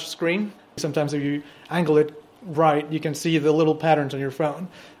a touch screen. Sometimes if you angle it right, you can see the little patterns on your phone.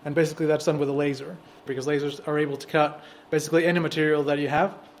 And basically that's done with a laser, because lasers are able to cut basically any material that you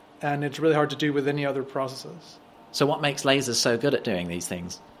have, and it's really hard to do with any other processes. So what makes lasers so good at doing these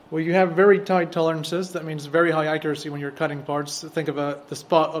things? Well, you have very tight tolerances. That means very high accuracy when you're cutting parts. Think of the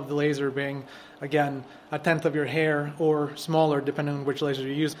spot of the laser being, again, a tenth of your hair or smaller, depending on which laser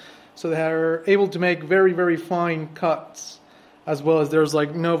you use. So they are able to make very, very fine cuts, as well as there's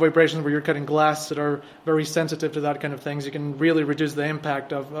no vibrations where you're cutting glass that are very sensitive to that kind of things. You can really reduce the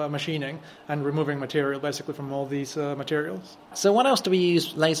impact of machining and removing material, basically, from all these materials. So what else do we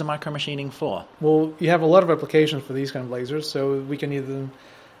use laser micromachining for? Well, you have a lot of applications for these kind of lasers, so we can either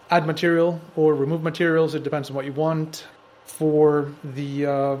add material or remove materials. It depends on what you want. For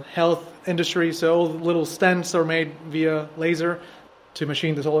the health industry, so all the little stents are made via laser to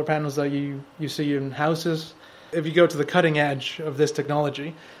machine the solar panels that you see in houses. If you go to the cutting edge of this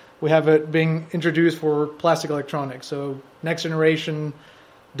technology, we have it being introduced for plastic electronics. So next generation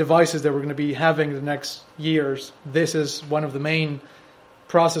devices that we're going to be having in the next years, this is one of the main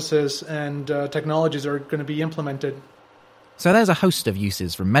processes and technologies that are going to be implemented. So there's a host of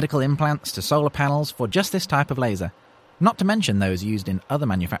uses, from medical implants to solar panels, for just this type of laser. Not to mention those used in other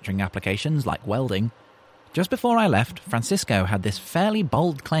manufacturing applications like welding. Just before I left, Francisco had this fairly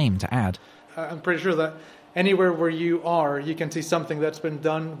bold claim to add. I'm pretty sure that anywhere where you are, you can see something that's been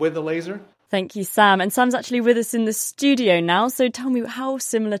done with a laser. Thank you, Sam. And Sam's actually with us in the studio now, so tell me, how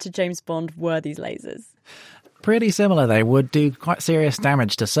similar to James Bond were these lasers? Pretty similar. They would do quite serious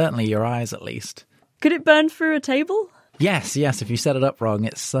damage to certainly your eyes, at least. Could it burn through a table? Yes, if you set it up wrong,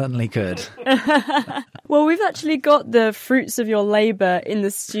 it certainly could. Well, we've actually got the fruits of your labour in the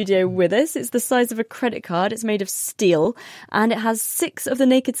studio with us. It's the size of a credit card. It's made of steel, and it has 6 of the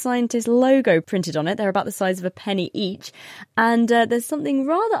Naked Scientist logo printed on it. They're about the size of a penny each. And there's something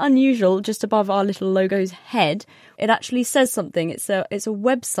rather unusual just above our little logo's head. It actually says something. It's a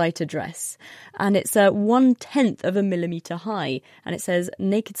website address, and it's 1/10 of a millimetre high. And it says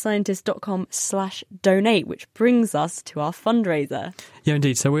nakedscientist.com/donate, which brings us to our fundraiser. Yeah,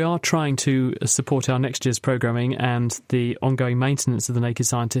 indeed. So we are trying to support our next year's programming and the ongoing maintenance of the Naked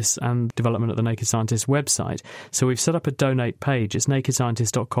Scientists and development of the Naked Scientists website. So we've set up a donate page. It's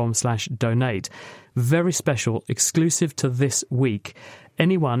nakedscientist.com/donate. Very special, exclusive to this week.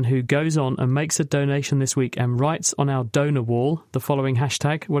 Anyone who goes on and makes a donation this week and writes on our donor wall the following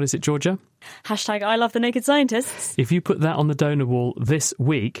hashtag, what is it, Georgia? Hashtag I love the Naked Scientists. If you put that on the donor wall this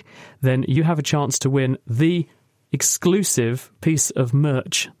week, then you have a chance to win the exclusive piece of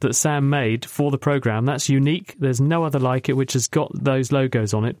merch that Sam made for the programme. That's unique. There's no other like it which has got those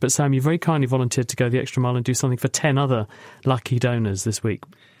logos on it. But Sam, you very kindly volunteered to go the extra mile and do something for 10 other lucky donors this week.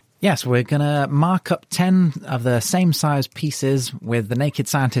 Yes, we're going to mark up 10 of the same size pieces with the Naked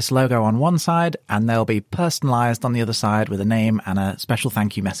Scientist logo on one side, and they'll be personalised on the other side with a name and a special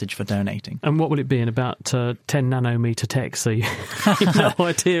thank you message for donating. And what will it be in about 10 nanometre text? So you have no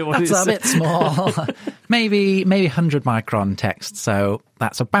idea what That's it's... a bit small. maybe 100 micron text, so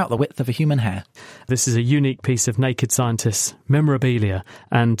that's about the width of a human hair. This is a unique piece of Naked Scientists memorabilia,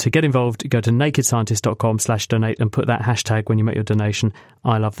 and to get involved, go to nakedscientist.com/donate and put that hashtag when you make your donation,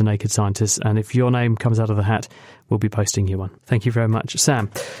 I love the Naked Scientists, and if your name comes out of the hat, we'll be posting you one. Thank you very much, Sam.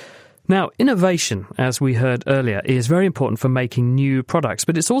 Now, innovation, as we heard earlier, is very important for making new products,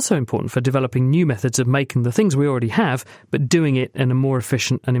 but it's also important for developing new methods of making the things we already have, but doing it in a more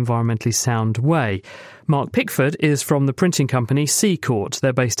efficient and environmentally sound way. Mark Pickford is from the printing company Seacourt.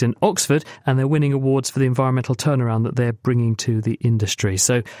 They're based in Oxford, and they're winning awards for the environmental turnaround that they're bringing to the industry.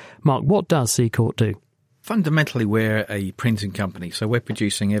 So, Mark, what does Seacourt do? Fundamentally, we're a printing company, so we're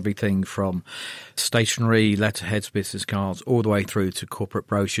producing everything from stationery, letterheads, business cards, all the way through to corporate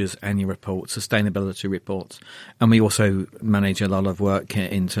brochures, annual reports, sustainability reports. And we also manage a lot of work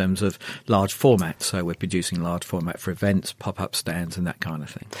in terms of large format, so we're producing large format for events, pop-up stands and that kind of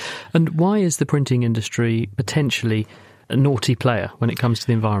thing. And why is the printing industry potentially a naughty player when it comes to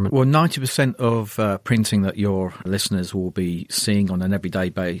the environment? Well, 90% of printing that your listeners will be seeing on an everyday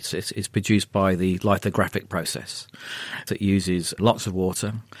basis is produced by the lithographic process. It uses lots of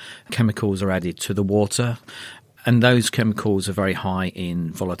water. Chemicals are added to the water, and those chemicals are very high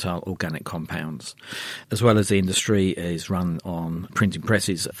in volatile organic compounds. As well as the industry is run on printing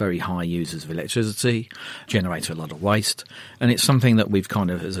presses, very high users of electricity, generate a lot of waste, and it's something that we've kind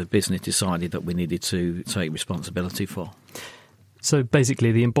of, as a business, decided that we needed to take responsibility for. So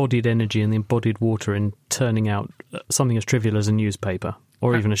basically the embodied energy and the embodied water in turning out something as trivial as a newspaper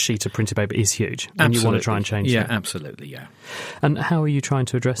or even a sheet of printed paper is huge, and Absolutely. you want to try and change that. Yeah, absolutely, yeah. And how are you trying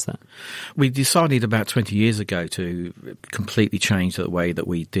to address that? We decided about 20 years ago to completely change the way that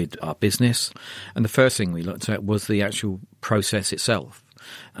we did our business, and the first thing we looked at was the actual process itself.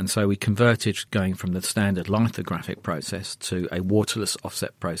 And so we converted going from the standard lithographic process to a waterless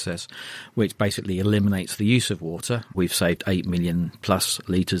offset process, which basically eliminates the use of water. We've saved 8 million plus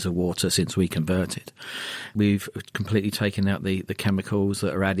litres of water since we converted. We've completely taken out the chemicals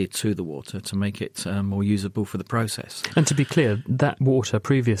that are added to the water to make it more usable for the process. And to be clear, that water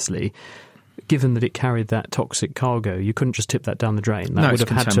previously, given that it carried that toxic cargo, you couldn't just tip that down the drain. That would have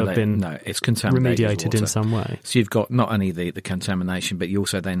had to have been it's contaminated remediated water in some way. So you've got not only the contamination, but you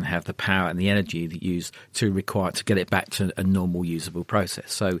also then have the power and the energy that you use to require to get it back to a normal usable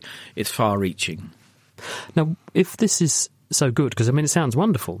process. So it's far-reaching. Now, if this is so good, because I mean it sounds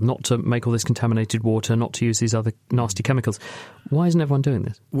wonderful not to make all this contaminated water, not to use these other nasty chemicals, why isn't everyone doing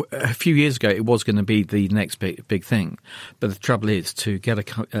this? A few years ago it was going to be the next big thing, but the trouble is to get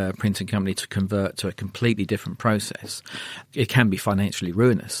a printing company to convert to a completely different process, it can be financially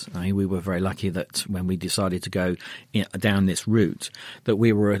ruinous. I mean, we were very lucky that when we decided to go down this route, that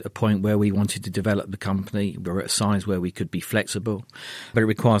we were at a point where we wanted to develop the company. We were at a size where we could be flexible, but it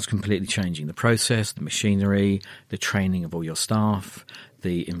requires completely changing the process, the machinery, the training of all your staff,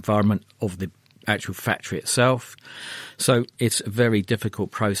 the environment of the actual factory itself. So it's a very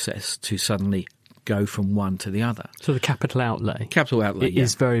difficult process to suddenly go from one to the other. So the capital outlay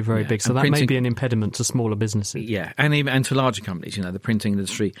is very, very big. So and that may be an impediment to smaller businesses. Yeah, and to larger companies. You know, the printing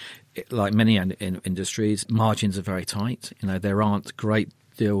industry, like many industries, margins are very tight. You know, there aren't great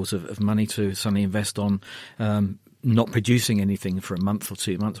deals of money to suddenly invest on not producing anything for a month or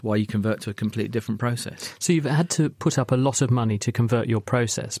 2 months while you convert to a completely different process. So you've had to put up a lot of money to convert your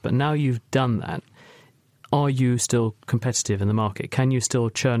process, but now you've done that, are you still competitive in the market? Can you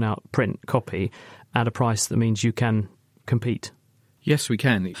still churn out print copy at a price that means you can compete? Yes, we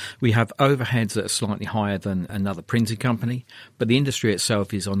can. We have overheads that are slightly higher than another printing company, but the industry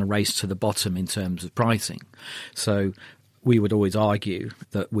itself is on a race to the bottom in terms of pricing. So we would always argue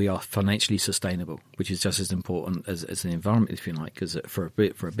that we are financially sustainable, which is just as important as the environment, if you like, as for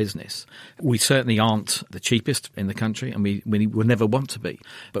a business. We certainly aren't the cheapest in the country, and we will never want to be,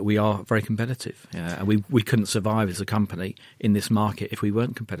 but we are very competitive. And we couldn't survive as a company in this market if we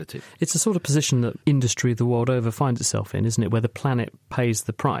weren't competitive. It's the sort of position that industry the world over finds itself in, isn't it, where the planet pays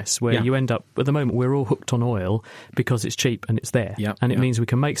the price, where you end up, at the moment, we're all hooked on oil because it's cheap and it's there. And it means we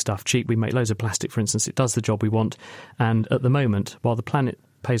can make stuff cheap. We make loads of plastic, for instance. It does the job we want. And at the moment, while the planet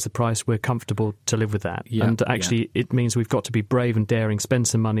pays the price, we're comfortable to live with that. And actually, it means we've got to be brave and daring, spend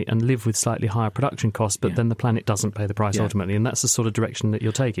some money and live with slightly higher production costs, but then the planet doesn't pay the price ultimately. And that's the sort of direction that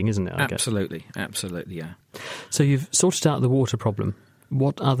you're taking, isn't it? Absolutely, yeah. So you've sorted out the water problem.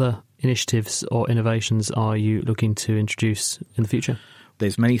 What other initiatives or innovations are you looking to introduce in the future?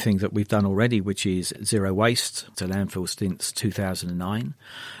 There's many things that we've done already, which is zero waste to landfill since 2009.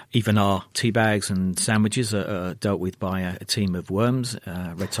 Even our tea bags and sandwiches are dealt with by a team of worms,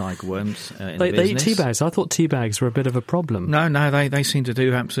 red tiger worms in the business. They eat tea bags. I thought tea bags were a bit of a problem. No, they seem to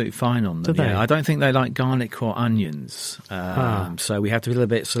do absolutely fine on them. Do they? Yeah. I don't think they like garlic or onions. So we have to be a little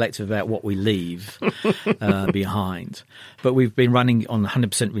bit selective about what we leave behind. But we've been running on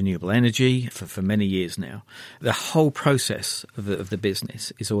 100% renewable energy for many years now. The whole process of the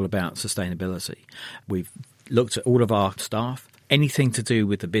business is all about sustainability. We've looked at all of our staff. Anything to do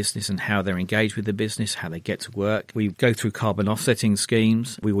with the business and how they're engaged with the business, how they get to work. We go through carbon offsetting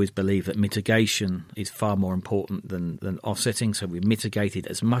schemes. We always believe that mitigation is far more important than offsetting, so we mitigate it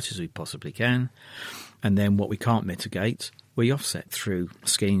as much as we possibly can. And then what we can't mitigate, we offset through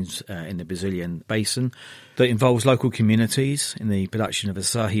schemes in the Brazilian basin that involves local communities in the production of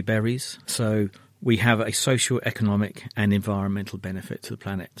acai berries. So we have a social, economic and environmental benefit to the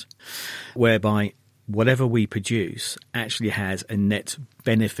planet, whereby whatever we produce actually has a net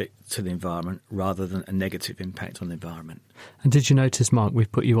benefit to the environment rather than a negative impact on the environment. And did you notice, Mark,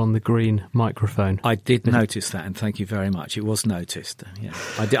 we've put you on the green microphone? I did notice that, and thank you very much. It was noticed. Yeah,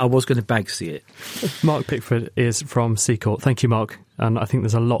 I was going to bagsy it. Mark Pickford is from Seacourt. Thank you, Mark. And I think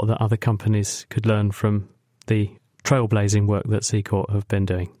there's a lot that other companies could learn from the trailblazing work that Seacourt have been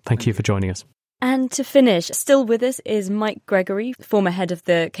doing. Thank you for joining us. And to finish, still with us is Mike Gregory, former head of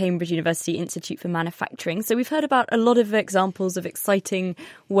the Cambridge University Institute for Manufacturing. So we've heard about a lot of examples of exciting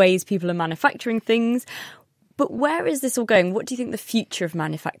ways people are manufacturing things. But where is this all going? What do you think the future of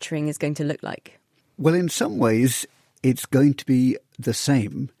manufacturing is going to look like? Well, in some ways, it's going to be the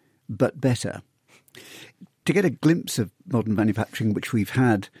same, but better. To get a glimpse of modern manufacturing, which we've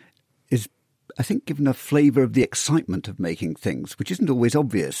had, is, I think, given a flavour of the excitement of making things, which isn't always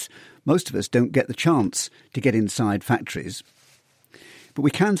obvious. Most of us don't get the chance to get inside factories. But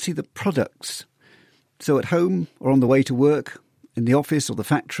we can see the products. So at home or on the way to work, in the office or the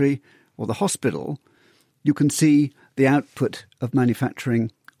factory or the hospital, you can see the output of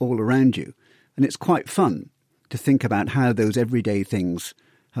manufacturing all around you. And it's quite fun to think about how those everyday things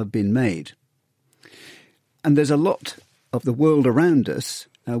have been made. And there's a lot of the world around us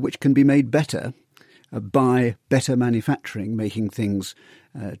which can be made better by better manufacturing, making things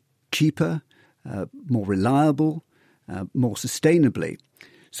cheaper, more reliable, more sustainably,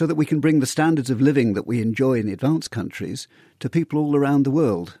 so that we can bring the standards of living that we enjoy in the advanced countries to people all around the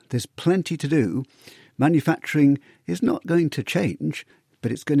world. There's plenty to do. Manufacturing is not going to change,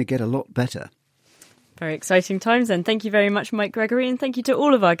 but it's going to get a lot better. Very exciting times then. Thank you very much, Mike Gregory, and thank you to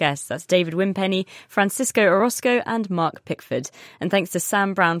all of our guests. That's David Wimpenny, Francisco Orozco and Mark Pickford. And thanks to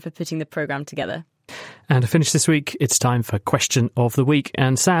Sam Brown for putting the programme together. And to finish this week, it's time for Question of the Week.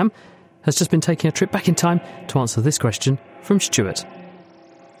 And Sam has just been taking a trip back in time to answer this question from Stuart.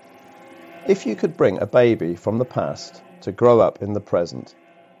 If you could bring a baby from the past to grow up in the present,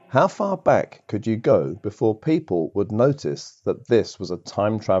 how far back could you go before people would notice that this was a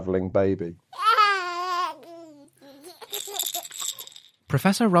time-travelling baby?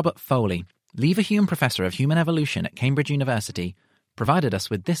 Professor Robert Foley, Leverhulme Professor of Human Evolution at Cambridge University, provided us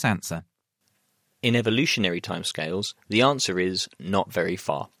with this answer. In evolutionary timescales, the answer is not very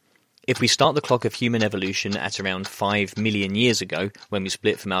far. If we start the clock of human evolution at around 5 million years ago, when we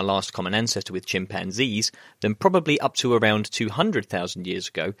split from our last common ancestor with chimpanzees, then probably up to around 200,000 years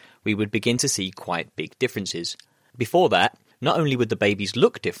ago, we would begin to see quite big differences. Before that, not only would the babies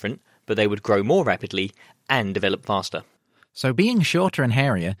look different, but they would grow more rapidly and develop faster. So being shorter and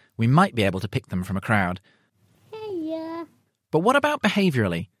hairier, we might be able to pick them from a crowd. Yeah. But what about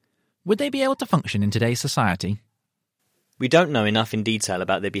behaviourally? Would they be able to function in today's society? We don't know enough in detail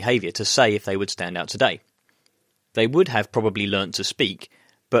about their behaviour to say if they would stand out today. They would have probably learnt to speak,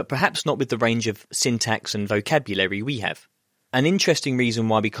 but perhaps not with the range of syntax and vocabulary we have. An interesting reason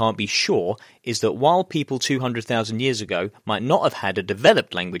why we can't be sure is that while people 200,000 years ago might not have had a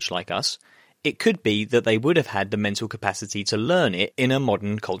developed language like us, it could be that they would have had the mental capacity to learn it in a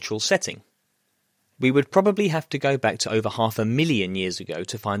modern cultural setting. We would probably have to go back to over 500,000 years ago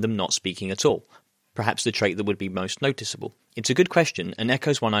to find them not speaking at all, perhaps the trait that would be most noticeable. It's a good question and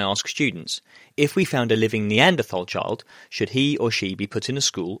echoes one I ask students. If we found a living Neanderthal child, should he or she be put in a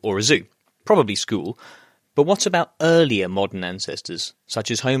school or a zoo? Probably school. But what about earlier modern ancestors, such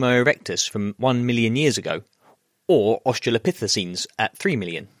as Homo erectus from 1 million years ago, or Australopithecines at 3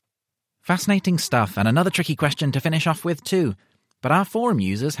 million? Fascinating stuff, and another tricky question to finish off with too. But our forum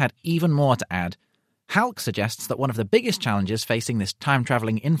users had even more to add. Halk suggests that one of the biggest challenges facing this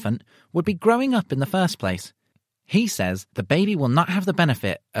time-travelling infant would be growing up in the first place. He says the baby will not have the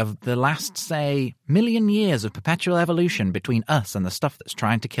benefit of the last, say, 1,000,000 years of perpetual evolution between us and the stuff that's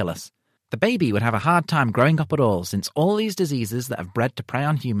trying to kill us. The baby would have a hard time growing up at all, since all these diseases that have bred to prey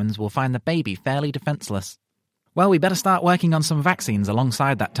on humans will find the baby fairly defenceless. Well, we better start working on some vaccines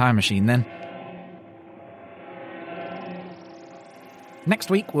alongside that time machine then. Next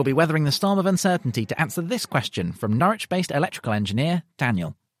week, we'll be weathering the storm of uncertainty to answer this question from Norwich-based electrical engineer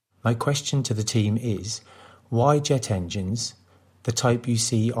Daniel. My question to the team is, why jet engines, the type you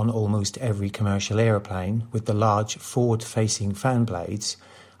see on almost every commercial aeroplane with the large forward-facing fan blades,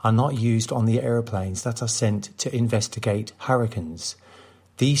 are not used on the aeroplanes that are sent to investigate hurricanes?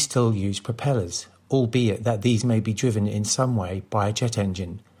 These still use propellers, albeit that these may be driven in some way by a jet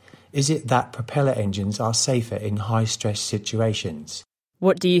engine. Is it that propeller engines are safer in high-stress situations?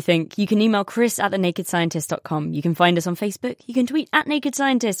 What do you think? You can email chris@thenakedscientist.com. You can find us on Facebook, you can tweet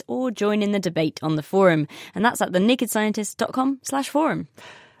 @NakedScientist, or join in the debate on the forum. And that's at thenakedscientist.com/forum.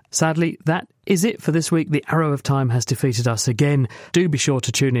 Sadly, that is it for this week. The arrow of time has defeated us again. Do be sure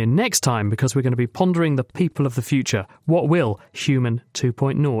to tune in next time, because we're going to be pondering the people of the future. What will Human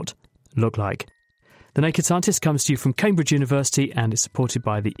 2.0 look like? The Naked Scientist comes to you from Cambridge University and is supported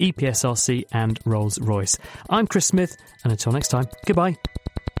by the EPSRC and Rolls-Royce. I'm Chris Smith, and until next time, goodbye.